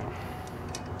sets in.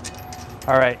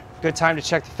 All right, good time to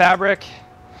check the fabric.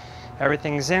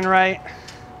 Everything's in right.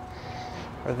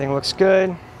 Everything looks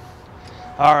good.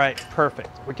 All right, perfect.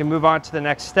 We can move on to the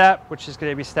next step, which is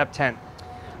gonna be step 10.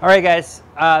 All right, guys,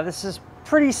 this is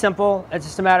pretty simple. It's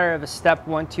just a matter of a step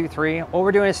 1, 2, 3. What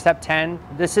we're doing is step 10.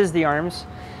 This is the arms.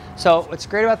 So what's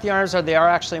great about the arms are they are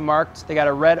actually marked. They got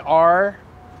a red R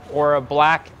or a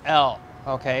black L.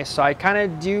 Okay, so I kind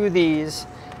of do these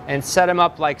and set them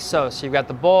up like so. So you've got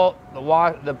the bolt,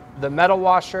 the metal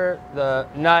washer, the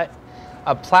nut,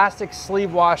 a plastic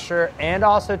sleeve washer, and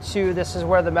also too, this is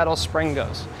where the metal spring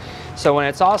goes. So when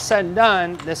it's all said and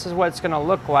done, this is what it's gonna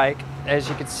look like, as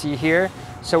you can see here.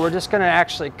 So we're just gonna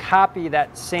actually copy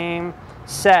that same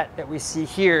set that we see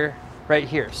here, right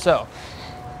here. So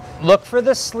look for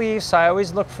the sleeve. So I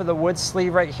always look for the wood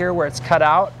sleeve right here where it's cut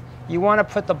out. You wanna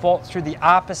put the bolt through the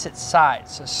opposite side.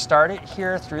 So start it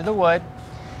here through the wood.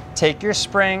 Take your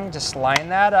spring, just line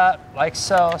that up like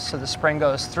so. So the spring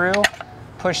goes through.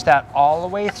 Push that all the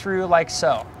way through like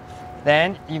so.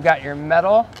 Then you've got your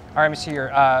metal, or let me see, your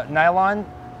nylon.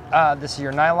 This is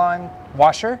your nylon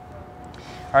washer.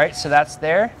 All right, so that's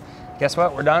there. Guess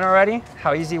what? We're done already.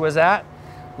 How easy was that?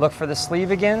 Look for the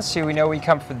sleeve again, so we know we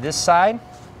come from this side.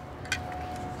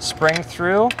 Spring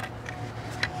through,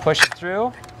 push it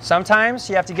through. Sometimes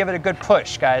you have to give it a good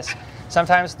push, guys.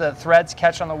 Sometimes the threads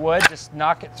catch on the wood. Just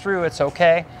knock it through. It's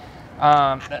okay.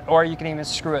 Or you can even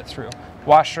screw it through.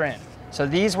 Washer in. So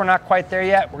these, we're not quite there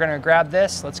yet. We're going to grab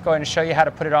this. Let's go ahead and show you how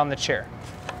to put it on the chair.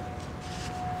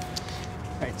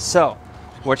 All right, so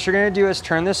what you're going to do is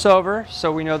turn this over.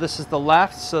 So we know this is the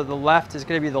left. So the left is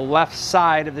going to be the left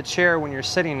side of the chair when you're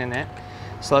sitting in it.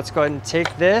 So let's go ahead and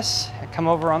take this and come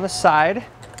over on the side.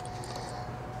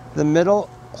 The middle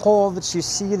hole that you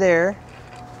see there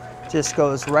just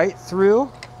goes right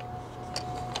through.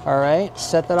 All right,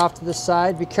 set that off to the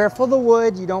side. Be careful of the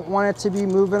wood. You don't want it to be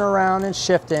moving around and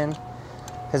shifting,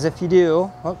 because if you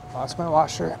do, oh, lost my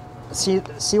washer. See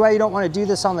why you don't want to do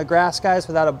this on the grass, guys,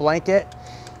 without a blanket?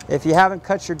 If you haven't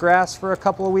cut your grass for a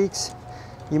couple of weeks,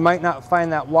 you might not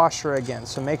find that washer again.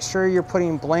 So make sure you're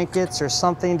putting blankets or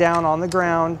something down on the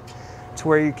ground to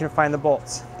where you can find the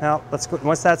bolts. Now, let's go.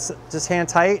 Once that's just hand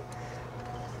tight,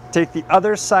 take the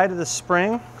other side of the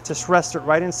spring, just rest it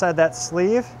right inside that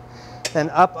sleeve. Then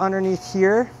up underneath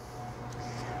here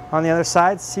on the other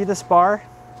side, see this bar?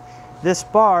 This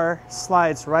bar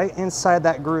slides right inside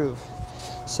that groove.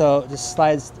 So it just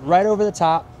slides right over the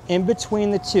top in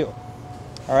between the two.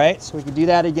 All right, so we can do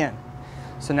that again.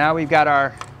 So now we've got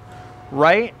our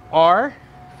right R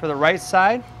for the right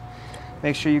side.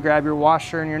 Make sure you grab your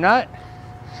washer and your nut.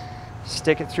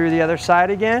 Stick it through the other side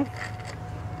again.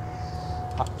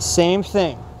 Same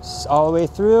thing, all the way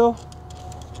through.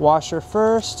 Washer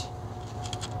first.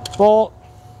 Bolt,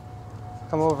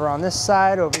 come over on this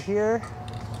side over here,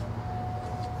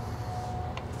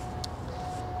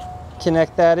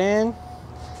 connect that in,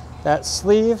 that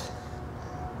sleeve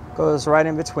goes right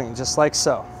in between, just like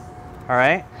so. All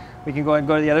right, we can go ahead and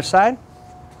go to the other side.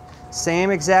 Same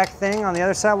exact thing on the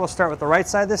other side. We'll start with the right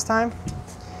side this time.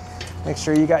 Make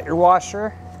sure you got your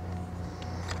washer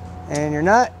and your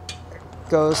nut,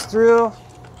 goes through,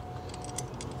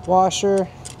 washer,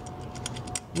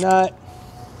 nut,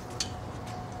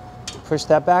 push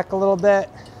that back a little bit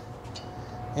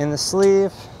in the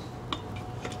sleeve,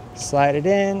 slide it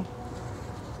in.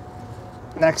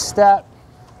 Next step,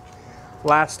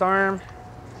 last arm,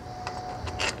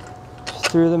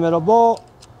 through the middle bolt.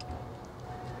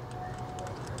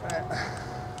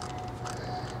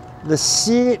 The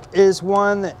seat is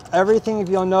one that everything, if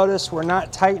you'll notice, we're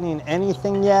not tightening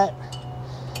anything yet.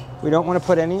 We don't want to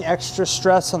put any extra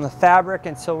stress on the fabric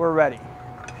until we're ready.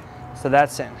 So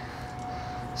that's in.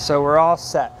 So we're all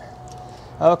set.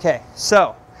 Okay,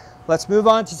 so let's move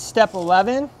on to step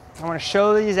 11, I want to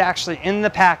show these actually in the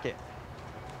packet.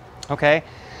 Okay,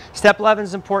 step 11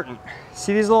 is important.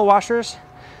 See these little washers?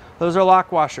 Those are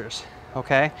lock washers.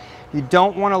 Okay, you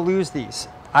don't want to lose these.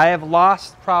 I have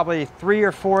lost probably 3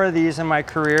 or 4 of these in my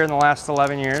career in the last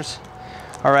 11 years.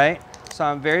 All right, so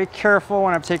I'm very careful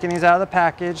when I'm taking these out of the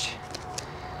package.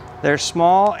 They're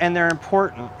small and they're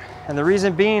important. And the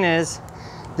reason being is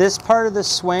this part of the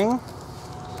swing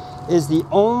is the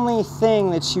only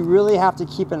thing that you really have to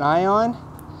keep an eye on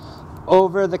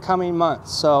over the coming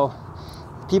months. So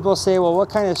people say, well, what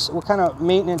kind of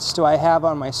maintenance do I have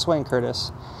on my swing,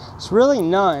 Curtis? It's really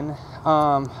none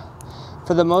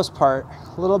for the most part.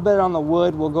 A little bit on the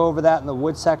wood, we'll go over that in the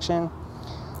wood section.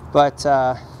 But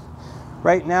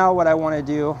right now what I want to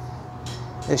do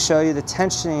is show you the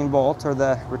tensioning bolt or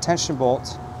the retention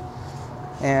bolt.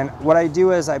 And what I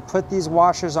do is I put these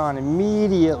washers on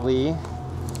immediately,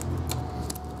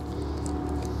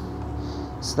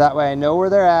 so that way I know where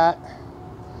they're at,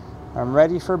 I'm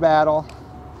ready for battle,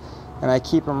 and I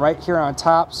keep them right here on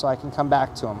top so I can come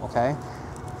back to them, okay?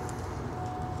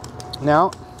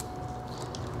 Now,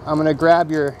 I'm gonna grab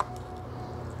your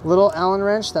little Allen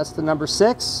wrench, that's the number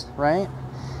 6, right?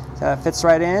 So it fits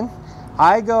right in.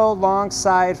 I go long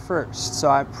side first, so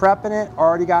I'm prepping it,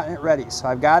 already gotten it ready. So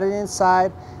I've got it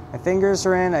inside, my fingers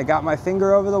are in, I got my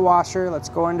finger over the washer. Let's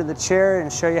go into the chair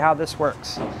and show you how this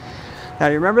works. Now,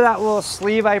 you remember that little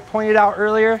sleeve I pointed out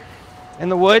earlier in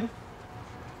the wood?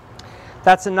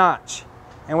 That's a notch.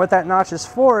 And what that notch is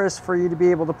for you to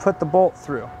be able to put the bolt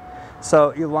through.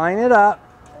 So you line it up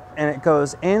and it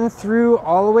goes in through,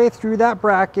 all the way through that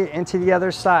bracket into the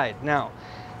other side. Now,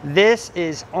 this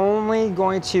is only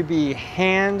going to be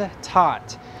hand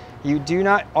taught. You do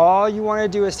not, all you want to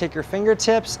do is take your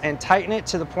fingertips and tighten it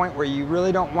to the point where you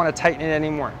really don't want to tighten it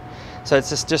anymore. So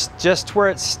it's just where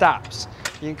it stops.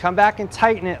 You can come back and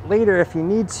tighten it later if you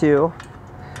need to,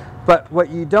 but what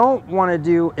you don't want to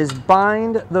do is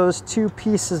bind those 2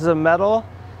 pieces of metal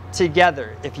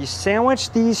together. If you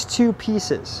sandwich these 2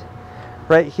 pieces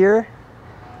right here,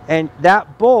 and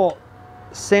that bolt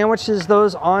sandwiches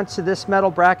those onto this metal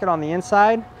bracket on the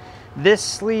inside, this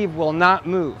sleeve will not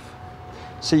move.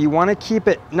 So you want to keep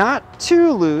it not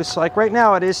too loose, like right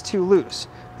now it is too loose.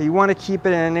 But you want to keep it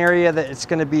in an area that it's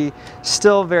going to be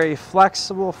still very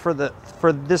flexible for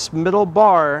this middle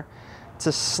bar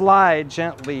to slide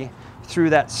gently through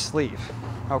that sleeve.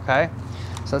 Okay,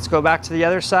 so let's go back to the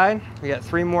other side. We got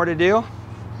 3 more to do.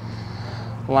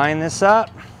 Line this up.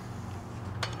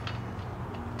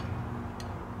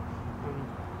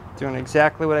 Doing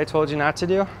exactly what I told you not to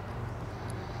do.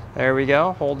 There we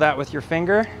go. Hold that with your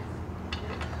finger.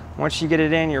 Once you get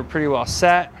it in, you're pretty well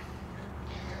set.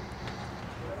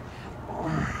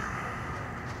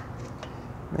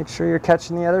 Make sure you're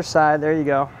catching the other side. There you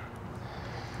go.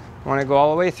 Want to go all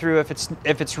the way through.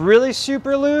 If it's really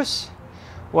super loose,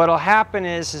 what'll happen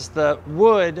is the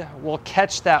wood will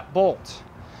catch that bolt.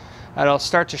 It'll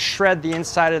start to shred the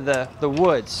inside of the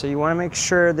wood. So you want to make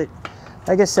sure that,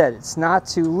 like I said, it's not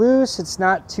too loose, it's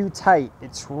not too tight.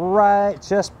 It's right,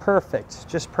 just perfect,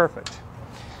 just perfect.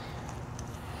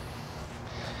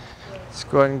 Let's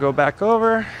go ahead and go back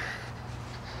over.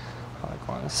 I'll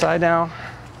go on the side now.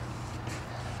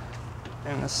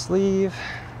 And the sleeve.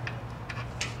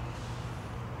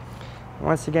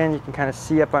 Once again, you can kind of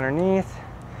see up underneath.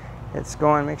 It's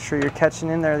going, make sure you're catching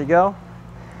in, there you go.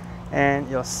 And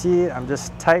you'll see it, I'm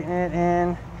just tightening it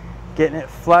in, getting it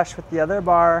flush with the other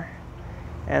bar.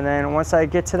 And then once I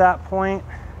get to that point,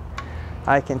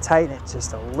 I can tighten it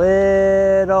just a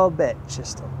little bit,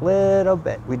 just a little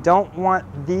bit. We don't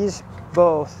want these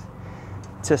both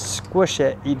to squish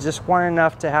it. You just want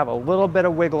enough to have a little bit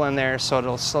of wiggle in there so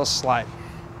it'll still slide.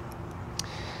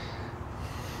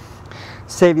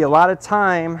 Save you a lot of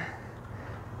time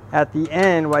at the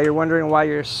end while you're wondering why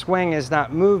your swing is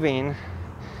not moving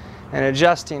and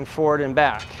adjusting forward and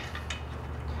back.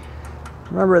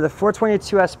 Remember, the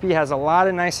 422 SP has a lot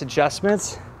of nice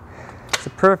adjustments. It's a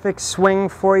perfect swing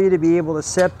for you to be able to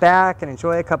sit back and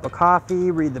enjoy a cup of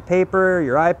coffee, read the paper,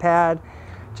 your iPad,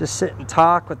 just sit and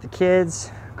talk with the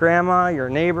kids, grandma, your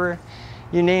neighbor,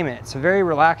 you name it. It's a very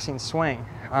relaxing swing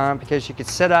because you could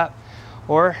sit up,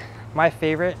 or my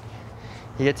favorite,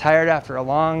 you get tired after a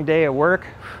long day of work,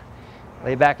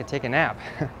 lay back and take a nap.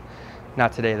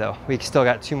 Not today though, we still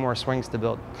got 2 more swings to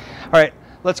build. All right,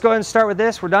 let's go ahead and start with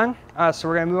this. We're done, so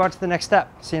we're gonna move on to the next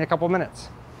step. See you in a couple of minutes.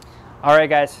 All right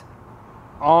guys,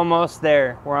 almost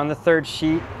there. We're on the 3rd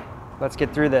sheet. Let's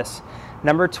get through this.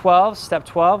 Number 12, step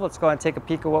 12, let's go ahead and take a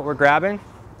peek at what we're grabbing.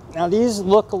 Now these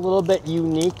look a little bit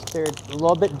unique. They're a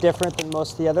little bit different than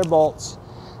most of the other bolts.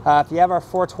 If you have our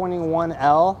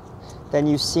 421L, then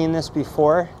you've seen this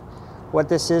before. What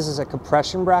this is a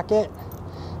compression bracket.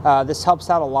 This helps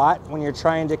out a lot when you're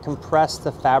trying to compress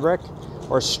the fabric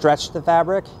or stretch the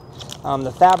fabric.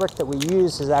 The fabric that we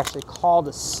use is actually called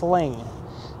a sling.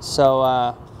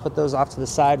 So put those off to the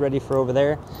side, ready for over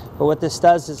there. But what this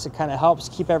does is it kind of helps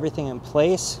keep everything in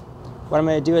place. What I'm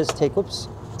going to do is take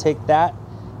that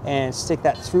and stick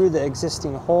that through the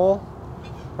existing hole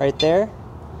right there.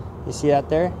 You see that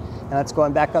there? And that's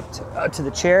going back up to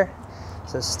the chair.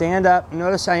 So stand up.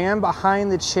 Notice I am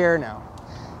behind the chair now.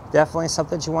 Definitely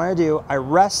something that you want to do. I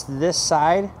rest this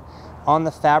side on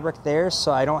the fabric there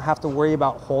so I don't have to worry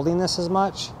about holding this as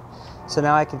much. So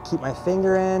now I can keep my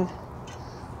finger in,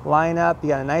 line up. You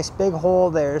got a nice big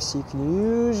hole there, so you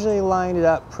can usually line it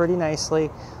up pretty nicely.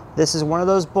 This is one of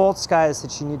those bolts, guys,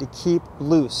 that you need to keep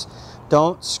loose.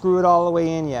 Don't screw it all the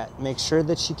way in yet. Make sure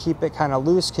that you keep it kind of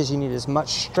loose because you need as much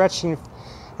stretching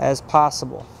as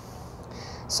possible.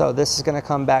 So this is going to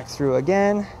come back through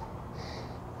again.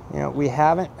 You know, we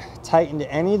haven't tightened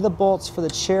any of the bolts for the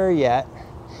chair yet.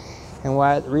 And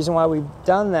the reason why we've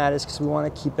done that is because we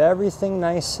want to keep everything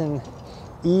nice and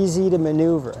easy to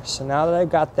maneuver. So now that I've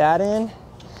got that in,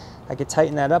 I could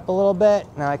tighten that up a little bit.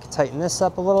 Now I can tighten this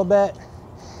up a little bit.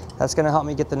 That's going to help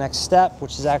me get the next step,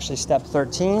 which is actually step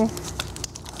 13.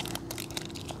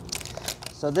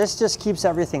 So this just keeps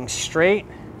everything straight.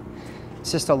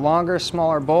 It's just a longer,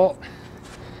 smaller bolt.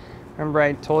 Remember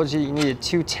I told you you needed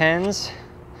 2 10s?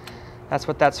 That's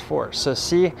what that's for. So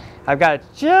see, I've got it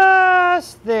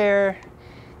just there,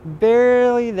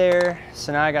 barely there.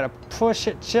 So now I got to push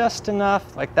it just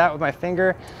enough, like that with my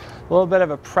finger. A little bit of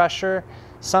a pressure.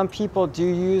 Some people do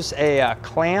use a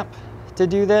clamp to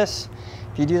do this.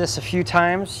 If you do this a few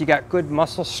times, you got good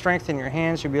muscle strength in your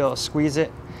hands, you'll be able to squeeze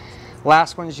it.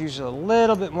 Last one is usually a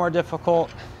little bit more difficult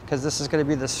because this is going to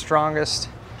be the strongest,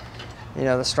 you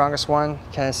know, the strongest one.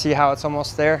 Can I see how it's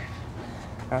almost there?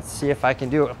 Let's see if I can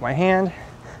do it with my hand.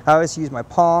 I always use my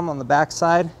palm on the back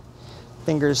side,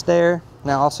 fingers there.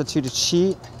 Now also too, to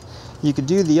cheat, you could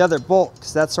do the other bolt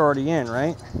because that's already in,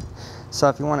 right? So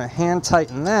if you want to hand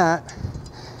tighten that,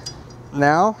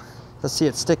 now, let's see,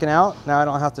 it's sticking out. Now I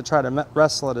don't have to try to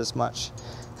wrestle it as much.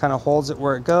 Kind of holds it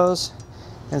where it goes.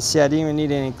 And see, I didn't even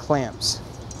need any clamps.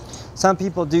 Some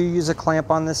people do use a clamp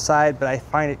on this side, but I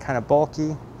find it kind of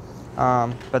bulky.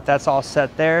 But that's all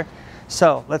set there.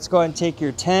 So let's go ahead and take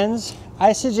your 10s.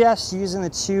 I suggest using the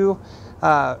 2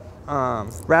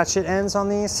 ratchet ends on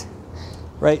these,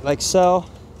 right, like so.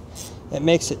 It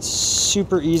makes it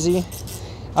super easy.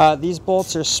 These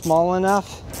bolts are small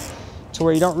enough to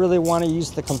where you don't really want to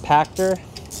use the compactor.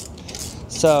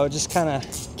 So just kind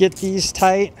of get these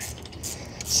tight.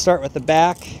 Start with the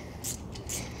back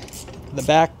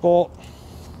bolt,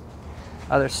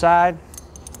 other side.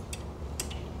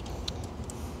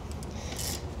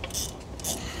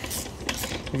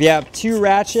 If you have 2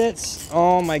 ratchets,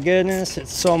 oh my goodness,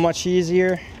 it's so much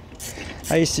easier.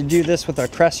 I used to do this with a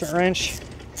crescent wrench.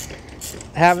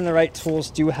 Having the right tools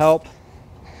do help.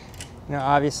 You know,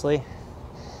 obviously,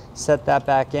 set that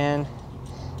back in.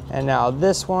 And now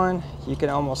this one, you can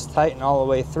almost tighten all the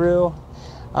way through.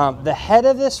 The head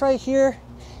of this right here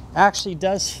actually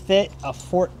does fit a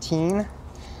 14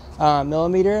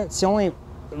 millimeter. It's the only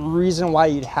reason why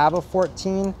you'd have a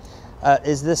 14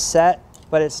 is this set,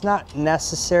 but it's not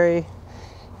necessary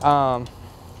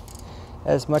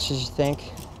as much as you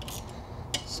think.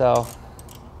 So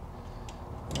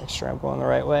make sure I'm going the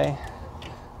right way.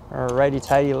 Or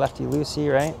righty-tighty,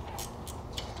 lefty-loosey, right?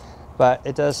 But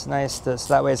it does nice, so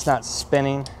that way it's not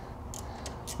spinning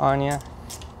on you.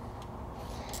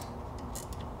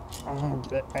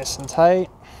 Get it nice and tight.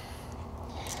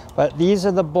 But these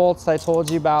are the bolts I told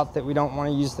you about that we don't want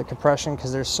to use the compression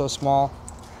because they're so small.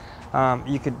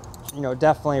 You could, you know,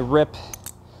 definitely rip,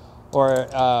 or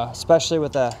especially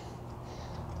with a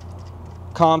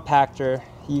compactor,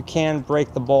 you can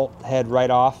break the bolt head right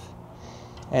off,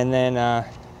 and then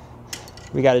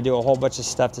we got to do a whole bunch of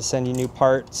stuff to send you new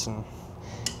parts and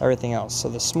everything else. So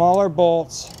the smaller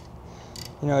bolts,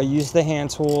 you know, use the hand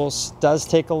tools. Does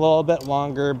take a little bit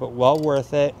longer, but well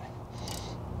worth it.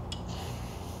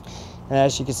 And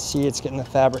as you can see, it's getting the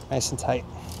fabric nice and tight.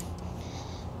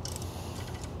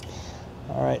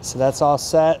 All right, so that's all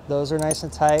set. Those are nice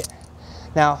and tight.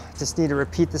 Now, just need to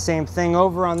repeat the same thing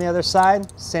over on the other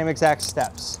side, same exact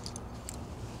steps.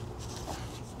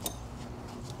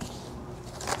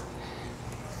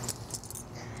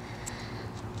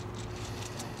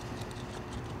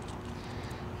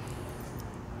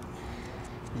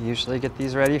 Usually get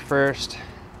these ready first.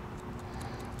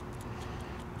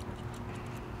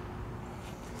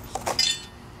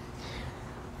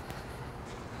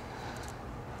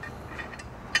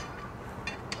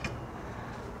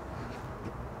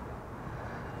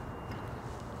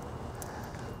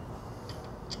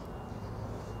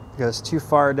 If it goes too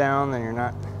far down, then you're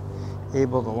not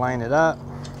able to line it up.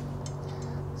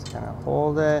 Just kind of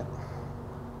hold it.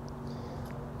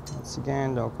 Once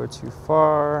again, don't go too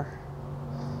far.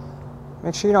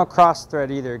 Make sure you don't cross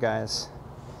thread either, guys.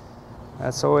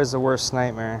 That's always the worst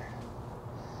nightmare,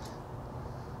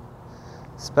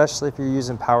 especially if you're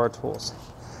using power tools.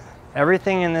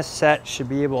 Everything in this set should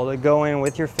be able to go in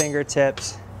with your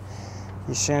fingertips.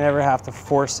 You shouldn't ever have to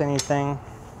force anything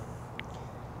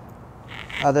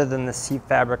other than the seat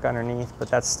fabric underneath, but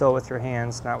that's still with your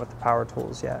hands, not with the power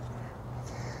tools yet.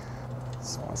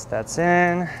 So once that's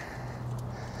in,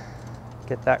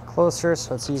 get that closer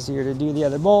so it's easier to do the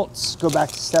other bolts. Go back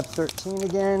to step 13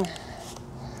 again.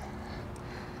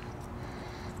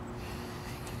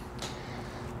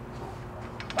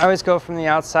 I always go from the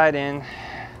outside in.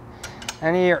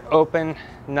 Any of your open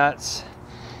nuts,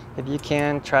 if you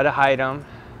can, try to hide them.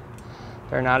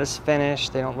 They're not as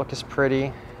finished, they don't look as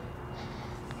pretty.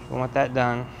 You want that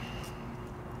done.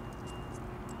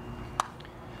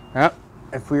 Yep.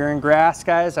 If we were in grass,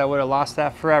 guys, I would have lost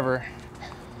that forever.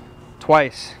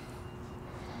 Twice.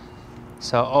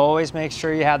 So always make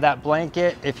sure you have that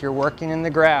blanket if you're working in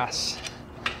the grass.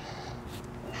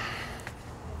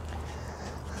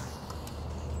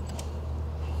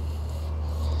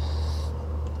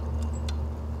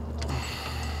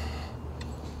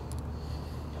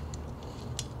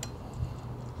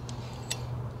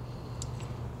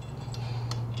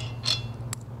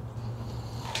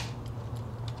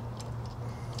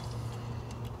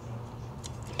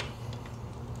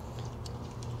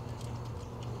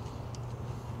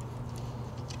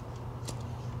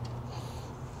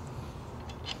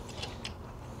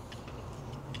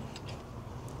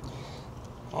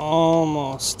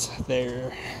 Almost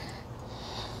there.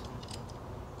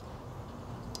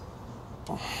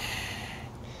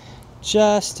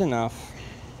 Just enough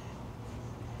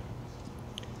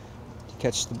to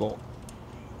catch the bolt.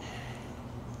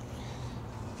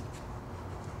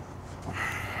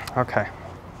 Okay,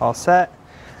 all set.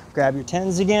 Grab your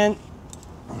 10s again.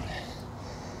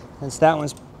 Since that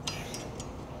one's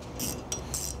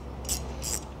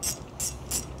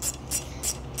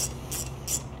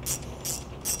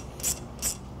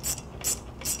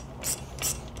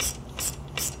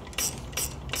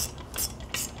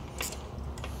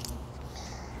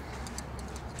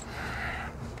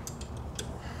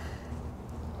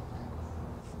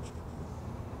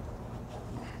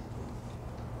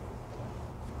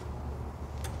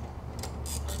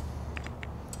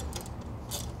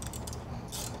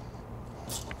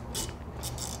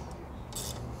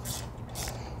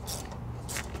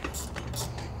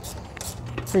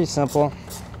pretty simple.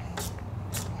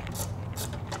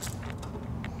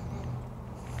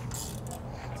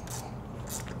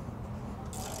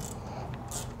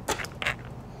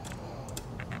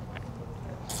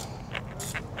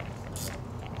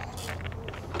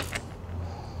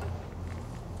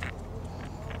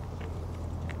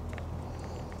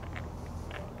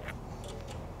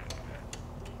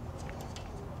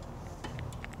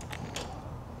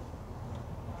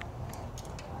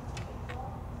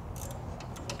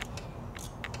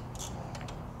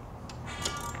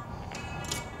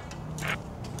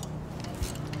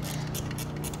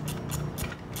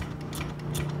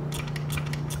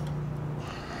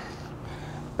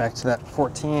 Back to that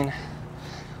 14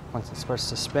 once it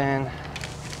starts to spin.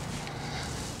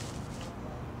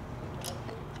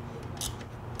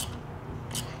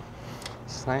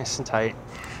 It's nice and tight.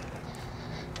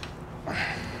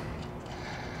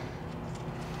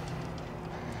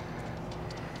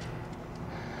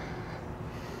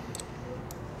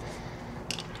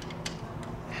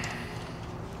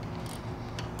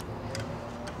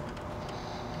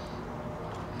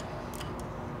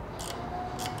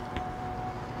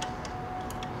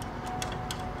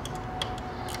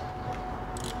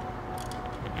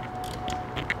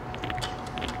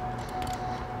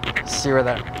 See where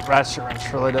that ratchet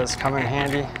wrench really does come in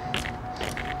handy.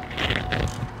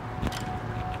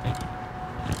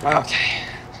 Okay,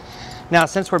 now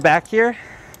since we're back here,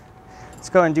 let's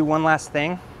go and do one last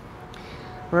thing.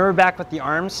 Remember back with the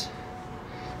arms,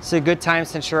 it's a good time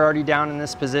since you're already down in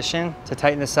this position to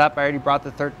tighten this up. I already brought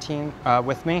the 13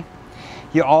 with me.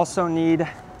 You also need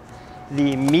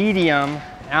the medium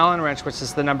Allen wrench, which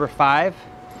is the number 5.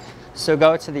 So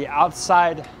go to the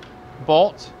outside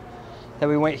bolt that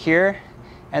we went here,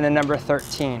 and then number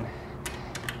 13.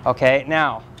 Okay,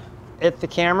 now, at the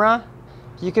camera,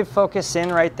 you could focus in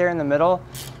right there in the middle.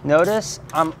 Notice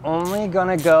I'm only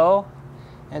gonna go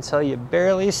until you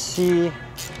barely see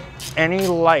any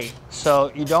light.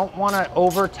 So you don't wanna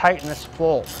over tighten this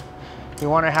bolt. You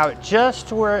wanna have it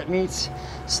just where it meets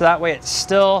so that way it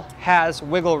still has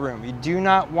wiggle room. You do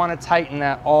not want to tighten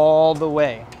that all the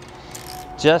way,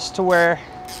 just to where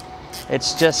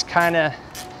it's just kind of,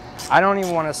 I don't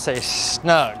even want to say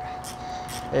snug,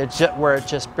 where it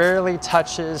just barely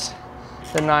touches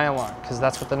the nylon, because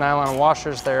that's what the nylon washer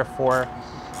is there for,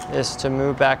 is to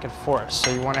move back and forth.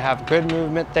 So you want to have good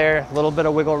movement there, a little bit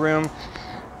of wiggle room.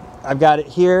 I've got it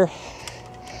here,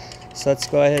 so let's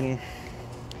go ahead and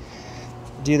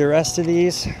do the rest of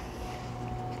these.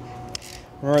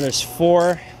 Remember, there's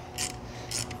four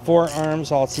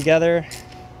arms all together.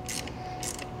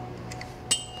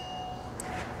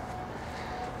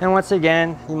 And once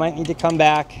again, you might need to come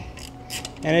back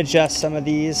and adjust some of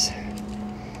these.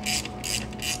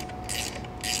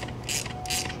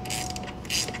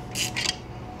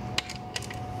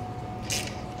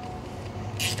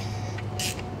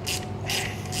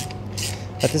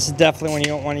 But this is definitely when you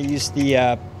don't want to use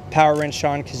the power wrench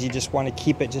on, because you just want to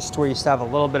keep it just to where you still have a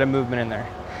little bit of movement in there.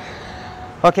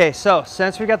 Okay, so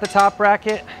since we got the top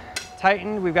bracket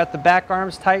tightened, we've got the back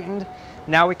arms tightened,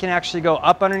 now we can actually go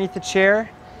up underneath the chair.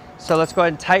 So let's go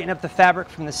ahead and tighten up the fabric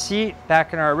from the seat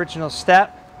back in our original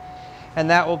step, and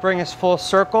that will bring us full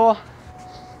circle.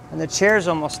 And the chair is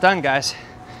almost done, guys.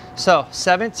 So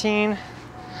 17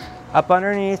 up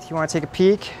underneath, you want to take a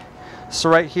peek. So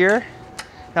right here.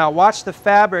 Now watch the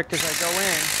fabric as I go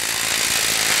in.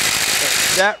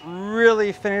 That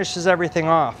really finishes everything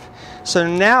off. So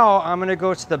now I'm going to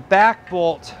go to the back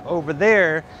bolt over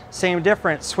there. Same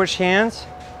difference. Switch hands.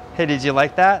 Hey, did you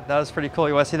like that? That was pretty cool.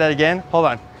 You want to see that again? Hold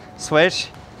on. Switch.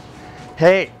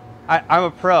 Hey, I'm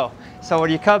a pro. So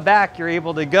when you come back, you're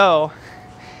able to go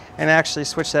and actually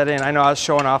switch that in. I know I was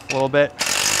showing off a little bit.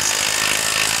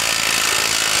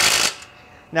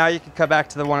 Now you can come back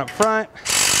to the one up front.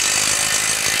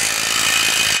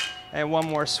 And one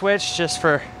more switch just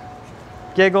for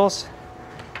giggles.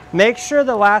 Make sure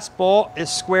the last bolt is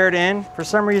squared in. For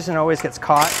some reason, it always gets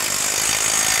caught.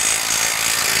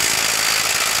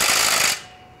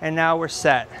 And now we're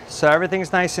set. So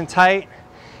everything's nice and tight.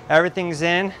 Everything's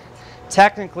in.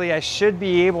 Technically, I should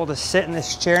be able to sit in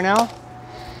this chair now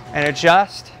and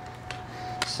adjust.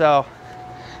 So,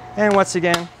 and once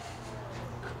again,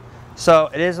 so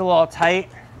it is a little tight.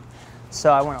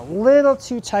 So I went a little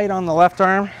too tight on the left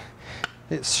arm.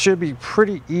 It should be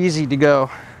pretty easy to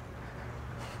go.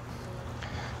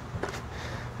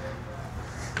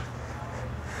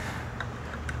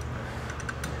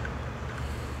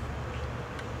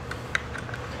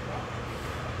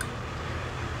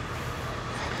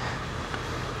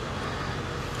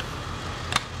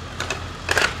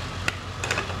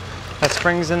 That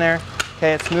spring's in there.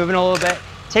 Okay, it's moving a little bit.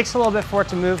 Takes a little bit for it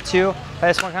to move too. I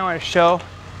just kind of want to show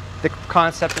the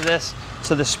concept of this.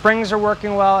 So the springs are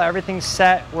working well, everything's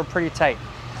set, we're pretty tight.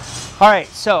 All right,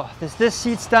 so this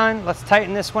seat's done. Let's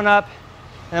tighten this one up,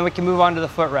 and then we can move on to the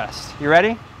footrest. You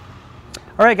ready?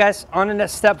 All right, guys, on to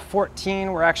step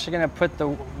 14, we're actually gonna put the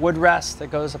wood rest that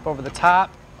goes up over the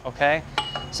top, okay?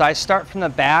 So I start from the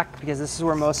back because this is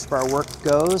where most of our work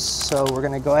goes. So we're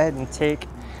gonna go ahead and take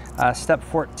step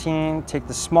 14, take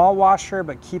the small washer,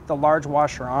 but keep the large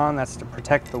washer on. That's to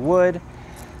protect the wood.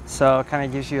 So it kind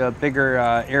of gives you a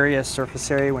bigger surface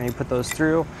area when you put those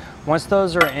through. Once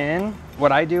those are in,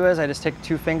 what I do is I just take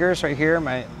two fingers right here,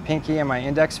 my pinky and my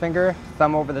index finger,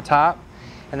 thumb over the top,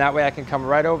 and that way I can come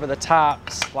right over the top,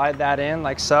 slide that in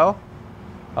like so.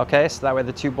 Okay, so that way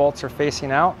the two bolts are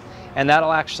facing out, and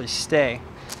that'll actually stay.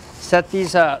 Set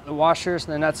these the washers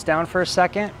and the nuts down for a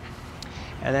second,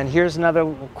 and then here's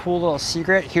another cool little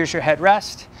secret. Here's your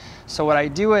headrest. So what I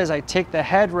do is I take the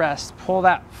headrest, pull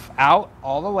that out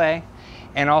all the way,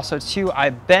 and also too,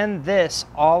 I bend this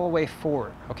all the way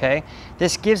forward, okay?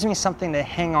 This gives me something to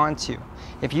hang on to.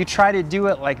 If you try to do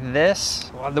it like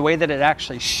this, the way that it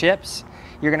actually ships,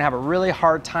 you're gonna have a really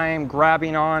hard time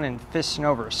grabbing on and fisting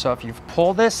over. So if you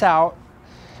pull this out,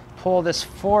 pull this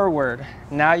forward,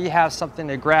 now you have something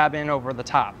to grab in over the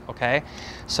top, okay?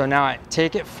 So now I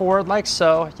take it forward like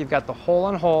so, you've got the hole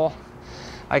and hole.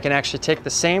 I can actually take the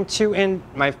same two in,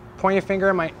 my pointy finger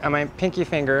and my pinky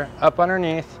finger up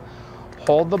underneath,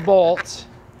 hold the bolt,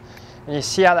 and you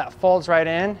see how that folds right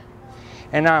in?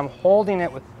 And now I'm holding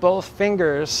it with both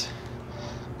fingers,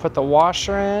 put the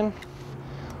washer in,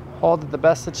 hold it the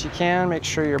best that you can, make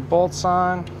sure your bolt's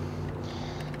on.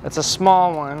 It's a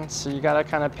small one, so you gotta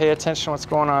kind of pay attention to what's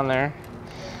going on there.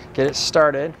 Get it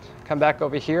started, come back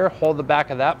over here, hold the back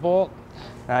of that bolt.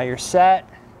 Now you're set,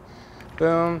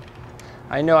 boom.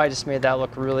 I know I just made that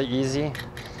look really easy,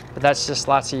 but that's just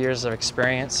lots of years of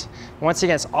experience. Once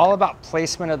again, it's all about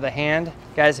placement of the hand.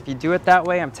 Guys, if you do it that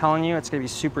way, I'm telling you, it's gonna be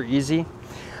super easy.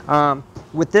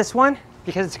 With this one,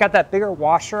 because it's got that bigger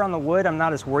washer on the wood, I'm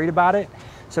not as worried about it.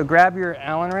 So grab your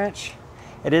Allen wrench.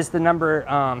 It is the number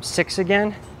 6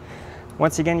 again.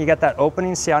 Once again, you got that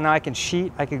opening. See how now I can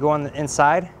sheet, I could go on the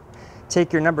inside.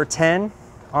 Take your number 10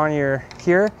 on your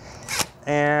here,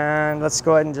 and let's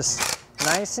go ahead and just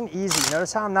nice and easy.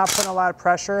 Notice how I'm not putting a lot of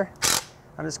pressure.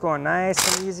 I'm just going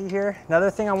nice and easy here.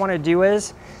 Another thing I want to do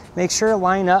is make sure to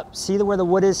line up. See where the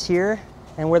wood is here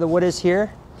and where the wood is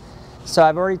here. So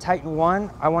I've already tightened one.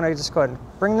 I want to just go ahead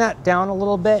and bring that down a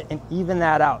little bit and even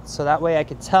that out. So that way I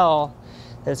could tell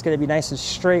that it's going to be nice and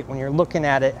straight when you're looking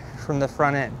at it from the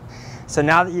front end. So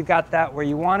now that you've got that where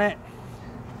you want it,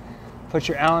 put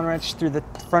your Allen wrench through the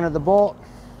front of the bolt.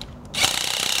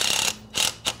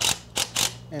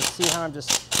 And see how I'm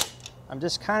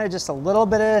just kind of just a little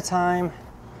bit at a time.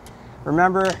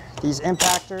 Remember, these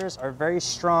impactors are very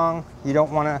strong. You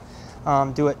don't want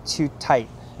to do it too tight,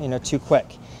 you know, too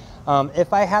quick.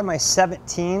 If I had my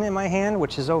 17 in my hand,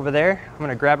 which is over there, I'm going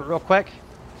to grab it real quick.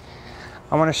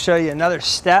 I want to show you another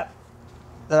step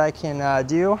that I can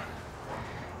do,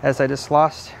 as I just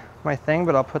lost my thing,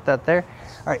 but I'll put that there.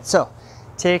 All right, so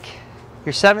take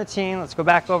your 17. Let's go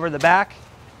back over the back.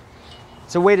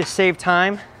 It's a way to save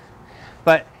time,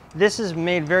 but this is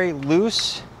made very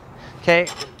loose, okay?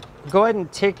 Go ahead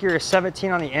and take your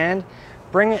 17 on the end,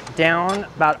 bring it down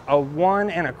about a 1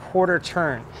 1/4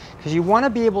 turn, because you want to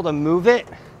be able to move it,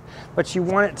 but you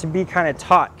want it to be kind of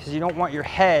taut, because you don't want your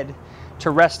head to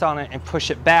rest on it and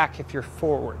push it back if you're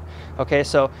forward. Okay,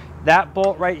 so that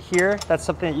bolt right here, that's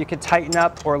something that you could tighten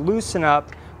up or loosen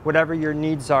up, whatever your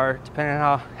needs are, depending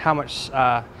on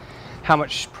how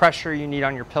much pressure you need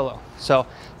on your pillow. So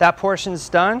that portion's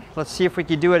done. Let's see if we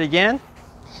can do it again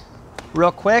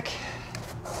real quick.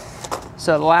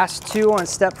 So the last two on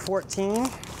step 14.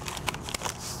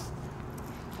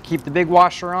 Keep the big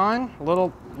washer on,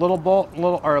 little bolt,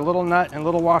 little nut and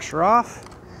little washer off.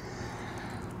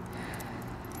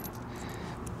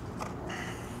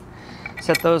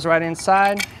 Set those right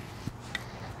inside.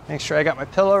 Make sure I got my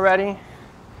pillow ready.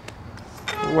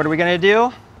 What are we gonna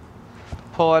do?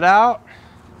 Pull it out,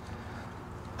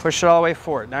 push it all the way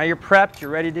forward. Now you're prepped,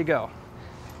 you're ready to go.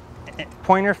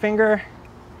 Pointer finger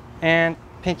and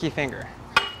pinky finger.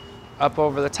 Up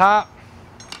over the top,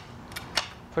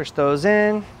 push those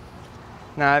in.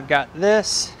 Now I've got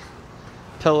this,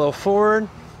 pillow forward,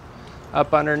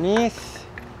 up underneath,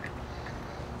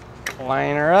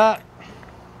 line her up,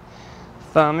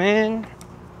 thumb in.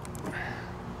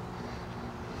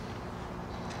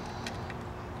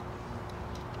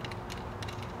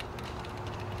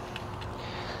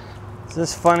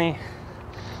 This is funny.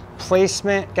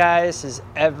 Placement, guys, is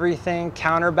everything.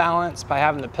 Counterbalance by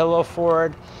having the pillow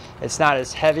forward. It's not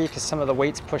as heavy because some of the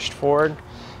weight's pushed forward.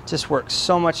 Just works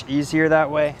so much easier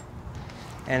that way.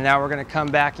 And now we're gonna come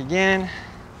back again,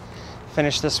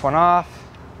 finish this one off.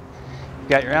 You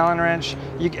got your Allen wrench.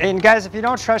 And guys, if you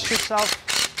don't trust yourself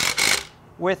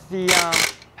with the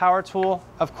power tool,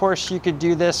 of course you could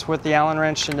do this with the Allen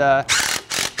wrench and a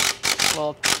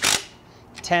little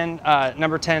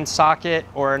number 10 socket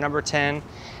or a number 10.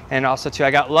 And also too,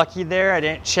 I got lucky there, I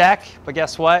didn't check, but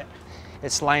guess what?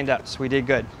 It's lined up, so we did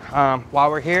good.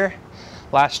 While we're here,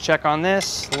 last check on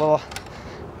this,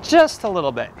 just a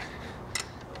little bit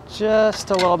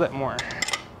more.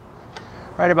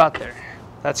 Right about there,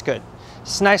 that's good.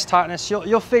 It's nice tautness,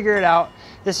 you'll figure it out.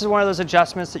 This is one of those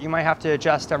adjustments that you might have to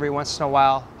adjust every once in a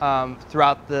while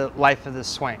throughout the life of this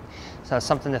swing. So that's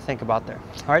something to think about there.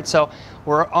 All right, so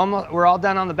we're all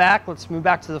done on the back. Let's move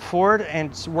back to the forward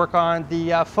and work on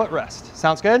the footrest.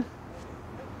 Sounds good?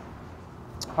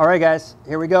 All right, guys,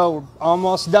 here we go. We're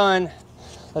almost done.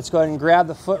 Let's go ahead and grab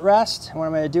the footrest. What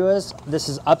I'm going to do is, this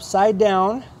is upside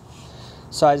down.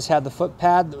 So I just have the foot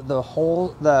pad, the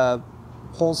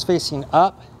holes facing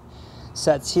up.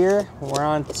 Sets here. We're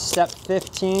on step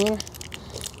 15.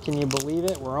 Can you believe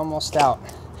it? We're almost out.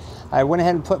 I went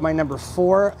ahead and put my number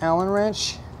 4 Allen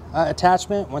wrench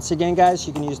attachment. Once again, guys,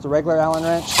 you can use the regular Allen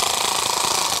wrench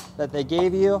that they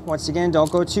gave you. Once again,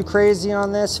 don't go too crazy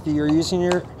on this. If you're using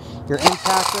your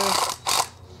impactor,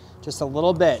 just a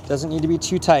little bit. Doesn't need to be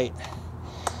too tight,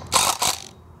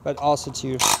 but also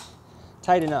too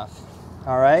tight enough.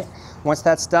 All right. Once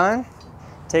that's done,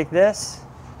 take this,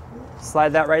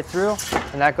 slide that right through,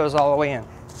 and that goes all the way in.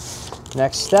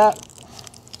 Next step,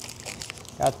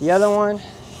 got the other one.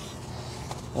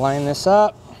 Line this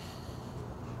up,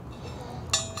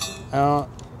 Allen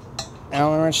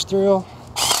wrench through,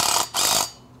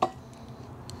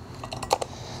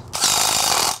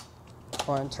 go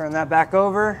ahead and turn that back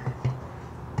over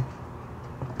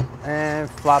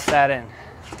and flop that in.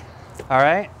 All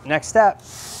right, next step.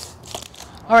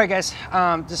 All right, guys,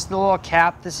 just the little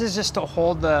cap. This is just to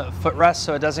hold the footrest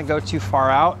so it doesn't go too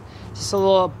far out. Just a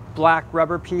little black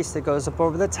rubber piece that goes up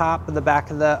over the top of the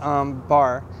back of the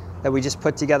bar that we just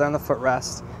put together on the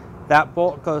footrest. That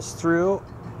bolt goes through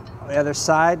the other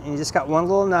side, and you just got one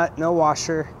little nut, no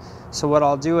washer. So what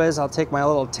I'll do is I'll take my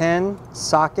little 10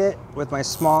 socket with my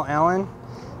small Allen,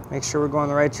 make sure we're going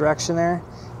the right direction there.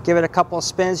 Give it a couple of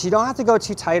spins. You don't have to go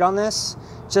too tight on this,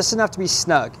 just enough to be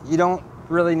snug. You don't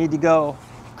really need to go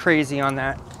crazy on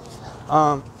that.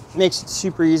 Makes it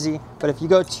super easy, but if you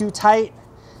go too tight,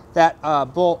 that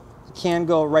bolt can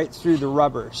go right through the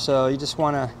rubber. So you just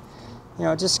want to, you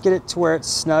know, just get it to where it's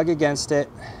snug against it.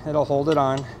 It'll hold it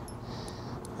on.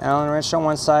 Allen wrench on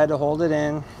one side to hold it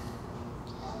in.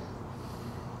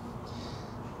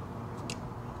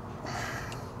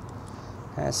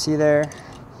 Kind of see there,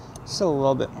 just a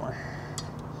little bit more.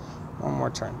 One more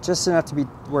turn, just enough to be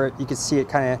where you can see it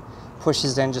kind of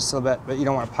pushes in just a little bit, but you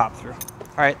don't want to pop through.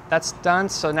 All right, that's done.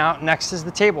 So now next is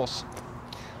the tables.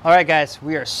 All right, guys,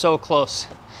 we are so close.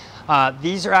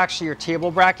 These are actually your table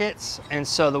brackets, and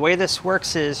so the way this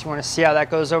works is you want to see how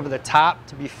that goes over the top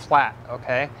to be flat,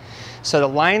 okay? So to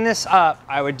line this up,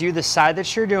 I would do the side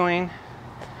that you're doing,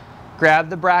 grab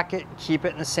the bracket, keep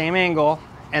it in the same angle,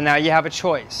 and now you have a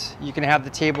choice. You can have the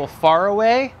table far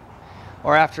away,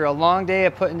 or after a long day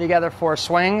of putting together 4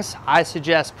 swings, I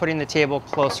suggest putting the table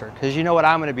closer, because you know what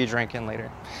I'm going to be drinking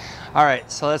later. All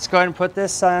right, so let's go ahead and put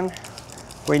this on.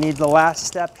 We need the last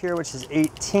step here, which is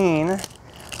 18.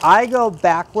 I go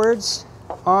backwards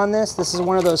on this. This is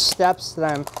one of those steps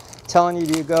that I'm telling you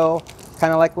to go,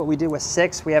 kind of like what we did with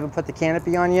 6. We haven't put the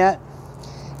canopy on yet.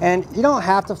 And you don't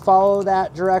have to follow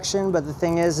that direction, but the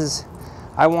thing is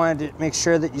I wanted to make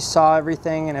sure that you saw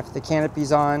everything, and if the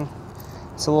canopy's on,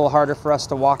 it's a little harder for us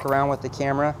to walk around with the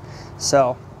camera.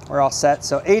 So we're all set.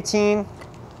 So 18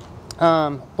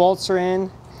 bolts are in.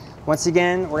 Once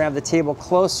again, we're gonna have the table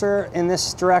closer in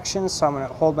this direction. So I'm gonna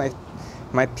hold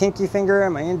my pinky finger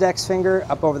and my index finger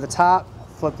up over the top,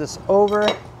 flip this over.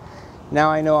 Now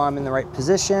I know I'm in the right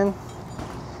position.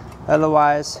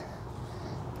 Otherwise,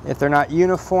 if they're not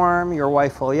uniform, your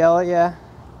wife will yell at you.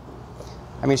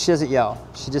 I mean, she doesn't yell,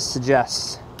 she just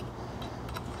suggests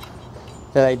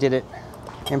that I did it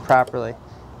improperly.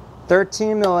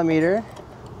 13 millimeter.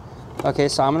 Okay,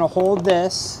 so I'm gonna hold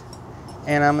this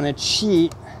and I'm gonna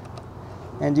cheat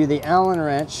and do the Allen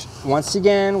wrench. Once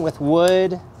again, with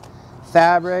wood,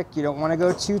 fabric, you don't wanna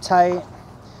go too tight.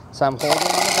 So I'm holding on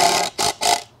the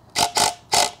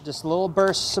back. Just little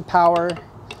bursts of power.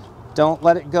 Don't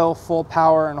let it go full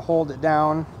power and hold it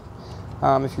down.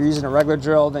 If you're using a regular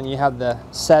drill, then you have the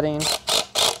setting.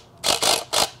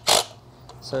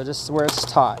 So just where it's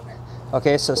taught.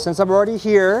 Okay, so since I'm already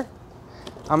here,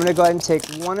 I'm gonna go ahead and take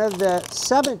one of the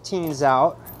 17s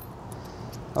out,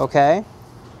 okay?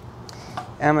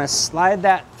 And I'm gonna slide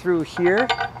that through here,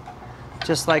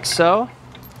 just like so.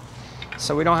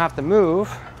 So we don't have to move.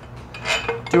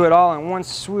 Do it all in one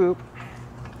swoop.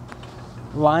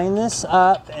 Line this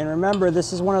up, and remember,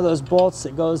 this is one of those bolts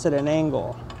that goes at an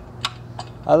angle.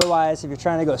 Otherwise, if you're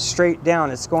trying to go straight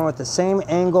down, it's going with the same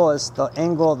angle as the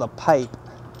angle of the pipe.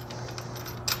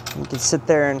 You can sit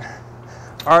there and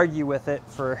argue with it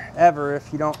forever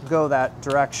if you don't go that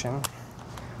direction.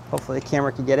 Hopefully the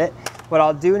camera can get it. What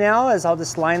I'll do now is I'll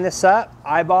just line this up,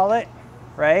 eyeball it,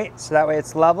 right? So that way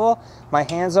it's level. My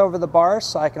hand's over the bar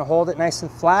so I can hold it nice and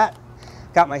flat.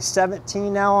 Got my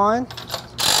 17 now on.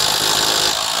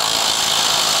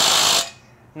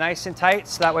 Nice and tight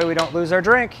so that way we don't lose our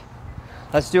drink.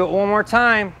 Let's do it one more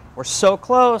time. We're so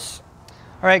close.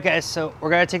 All right, guys, so we're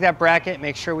gonna take that bracket,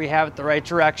 make sure we have it the right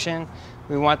direction.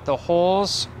 We want the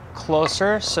holes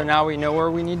closer, so now we know where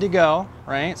we need to go,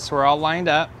 right? So we're all lined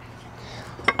up.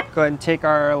 Go ahead and take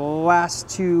our last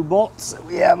 2 bolts that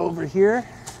we have over here.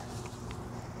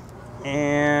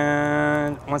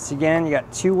 And once again, you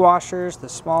got 2 washers. The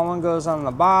small one goes on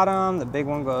the bottom, the big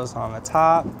one goes on the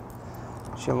top.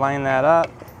 Should line that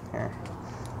up. Here,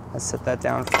 let's set that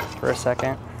down for a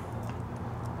second.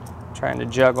 Trying to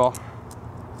juggle.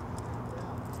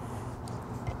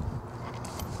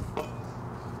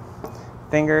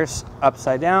 Fingers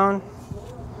upside down.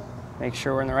 Make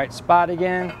sure we're in the right spot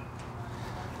again.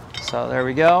 So there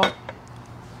we go.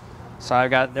 So I've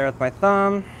got it there with my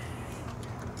thumb.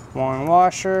 1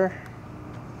 washer,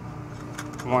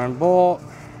 1 bolt,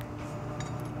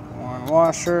 1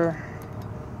 washer.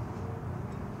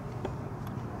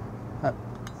 That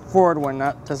forward one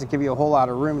nut doesn't give you a whole lot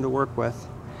of room to work with.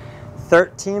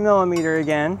 13 millimeter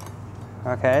again.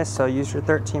 Okay, so use your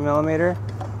 13 millimeter.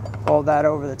 Hold that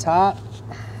over the top.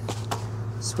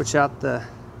 Switch out the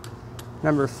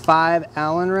number 5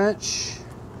 Allen wrench.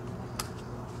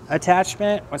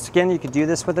 attachment. Once again, you could do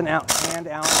this with an hand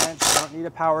Allen wrench. You don't need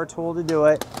a power tool to do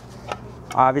it.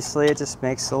 Obviously, it just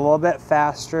makes it a little bit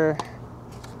faster.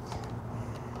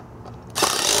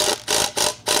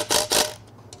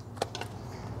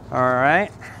 All right,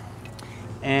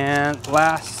 and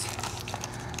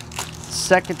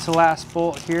second to last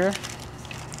bolt here.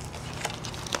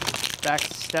 Back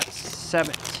to step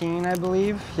 17, I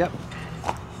believe. Yep.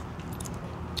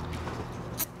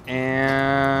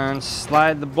 And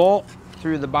slide the bolt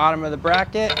through the bottom of the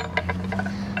bracket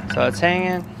so it's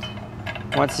hanging.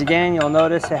 Once again, you'll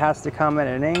notice it has to come at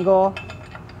an angle.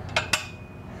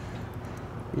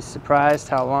 Be surprised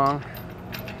how long.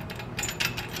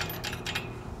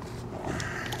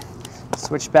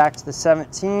 Switch back to the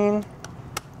 17.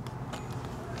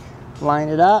 Line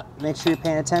it up. Make sure you're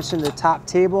paying attention to the top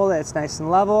table, that it's nice and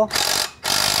level.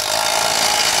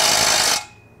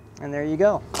 And there you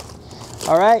go.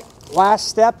 All right, last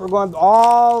step. We're going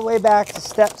all the way back to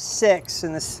step 6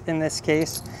 in this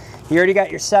case. You already got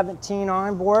your 17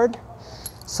 on board.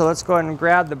 So let's go ahead and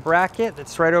grab the bracket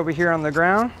that's right over here on the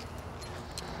ground.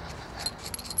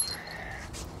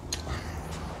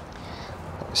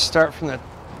 Start from the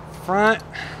front.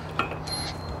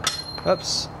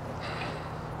 Oops.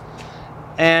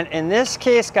 And in this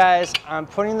case, guys, I'm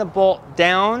putting the bolt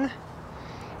down.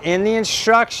 In the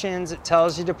instructions, it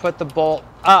tells you to put the bolt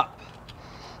up.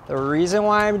 The reason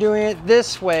why I'm doing it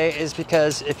this way is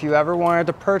because if you ever wanted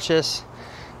to purchase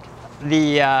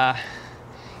the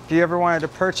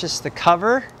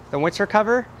cover, the winter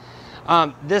cover,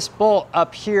 this bolt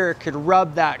up here could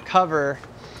rub that cover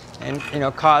and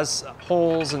cause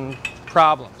holes and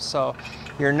problems. So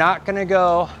you're not going to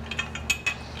go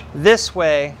this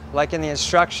way like in the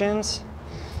instructions.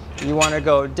 You want to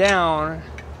go down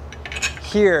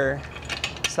here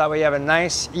so that way you have a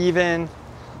nice even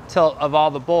tilt of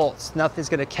all the bolts. Nothing's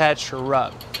going to catch or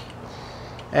rub.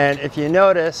 And if you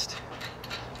noticed,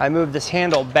 I moved this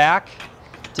handle back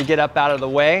to get up out of the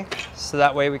way so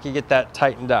that way we can get that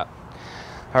tightened up.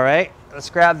 All right, let's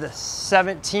grab the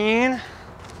 17,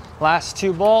 last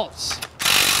 2 bolts.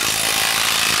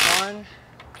 1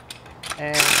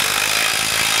 and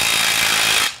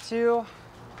 2.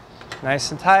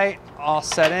 Nice and tight, all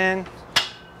set in.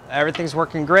 Everything's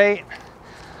working great.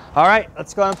 All right,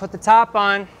 let's go ahead and put the top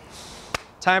on.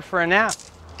 Time for a nap.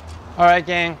 All right,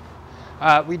 gang.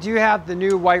 We do have the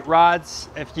new white rods.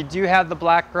 If you do have the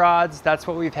black rods, that's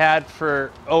what we've had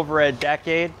for over a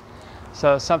decade.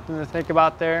 So something to think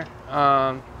about there.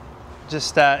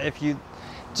 If you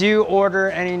do order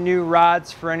any new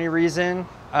rods for any reason,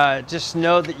 just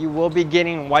know that you will be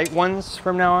getting white ones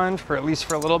from now on, for at least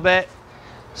for a little bit.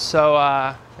 So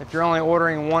if you're only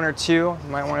ordering 1 or 2, you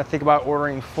might want to think about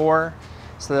ordering 4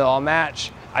 so they'll all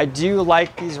match. I do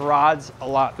like these rods a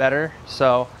lot better,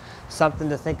 so something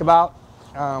to think about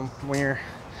when you're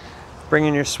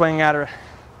bringing your swing out of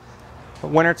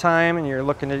winter time and you're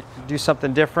looking to do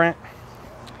something different.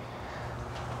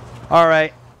 All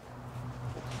right,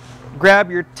 grab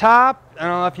your top. I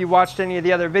don't know if you watched any of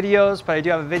the other videos, but I do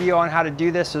have a video on how to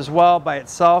do this as well by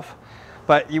itself.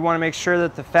 But you want to make sure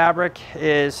that the fabric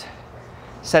is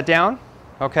set down,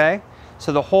 okay?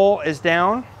 So the hole is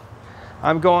down.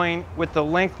 I'm going with the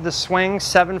length of the swing,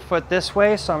 7 foot this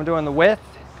way, so I'm doing the width.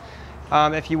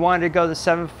 If you wanted to go the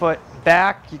 7 foot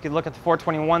back, you could look at the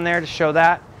 421 there to show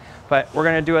that, but we're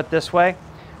gonna do it this way.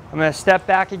 I'm gonna step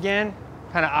back again,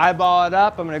 kind of eyeball it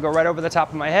up. I'm gonna go right over the top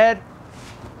of my head.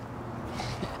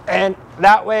 And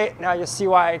that way, now you'll see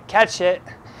why I catch it.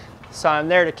 So I'm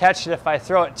there to catch it if I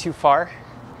throw it too far,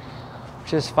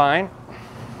 which is fine.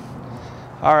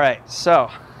 All right,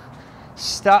 so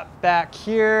stop back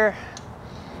here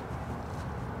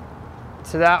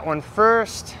to that one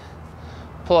first.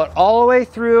 Pull it all the way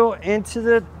through into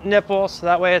the nipple so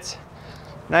that way it's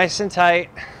nice and tight.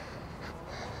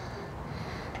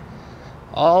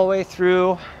 All the way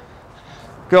through.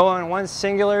 Go in one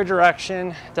singular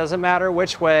direction. Doesn't matter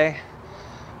which way,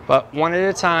 but one at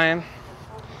a time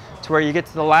to where you get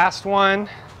to the last one.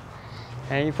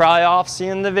 And you probably all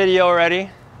seen the video already.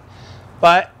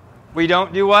 But we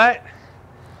don't do what?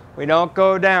 We don't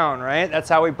go down, right? That's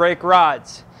how we break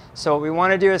rods. So what we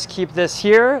want to do is keep this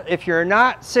here. If you're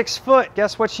not 6 foot,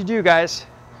 guess what you do, guys?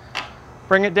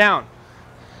 Bring it down.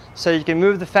 So you can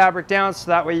move the fabric down so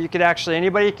that way you could actually,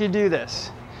 anybody can do this.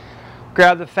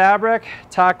 Grab the fabric,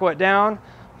 tackle it down,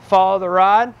 follow the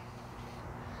rod,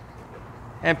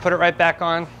 and put it right back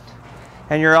on,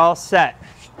 and you're all set.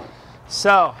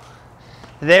 So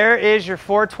there is your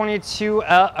 422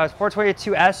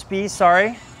 SB,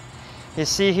 sorry. You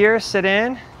see here, sit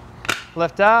in,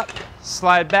 lift up,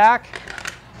 slide back,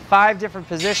 5 different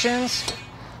positions,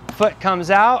 foot comes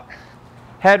out,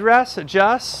 headrest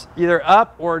adjusts either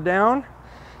up or down.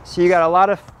 So you got a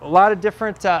lot of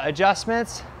different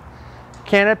adjustments.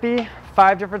 Canopy,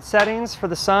 5 different settings for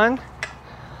the sun.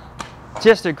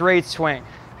 Just a great swing.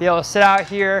 Be able to sit out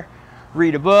here,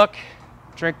 read a book,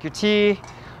 drink your tea,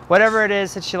 whatever it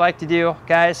is that you like to do,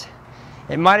 guys.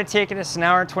 It might have taken us an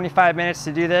hour and 25 minutes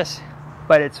to do this,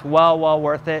 but it's well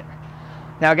worth it.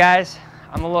 Now guys,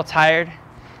 I'm a little tired,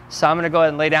 so I'm gonna go ahead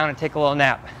and lay down and take a little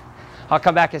nap. I'll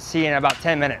come back and see you in about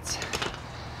 10 minutes.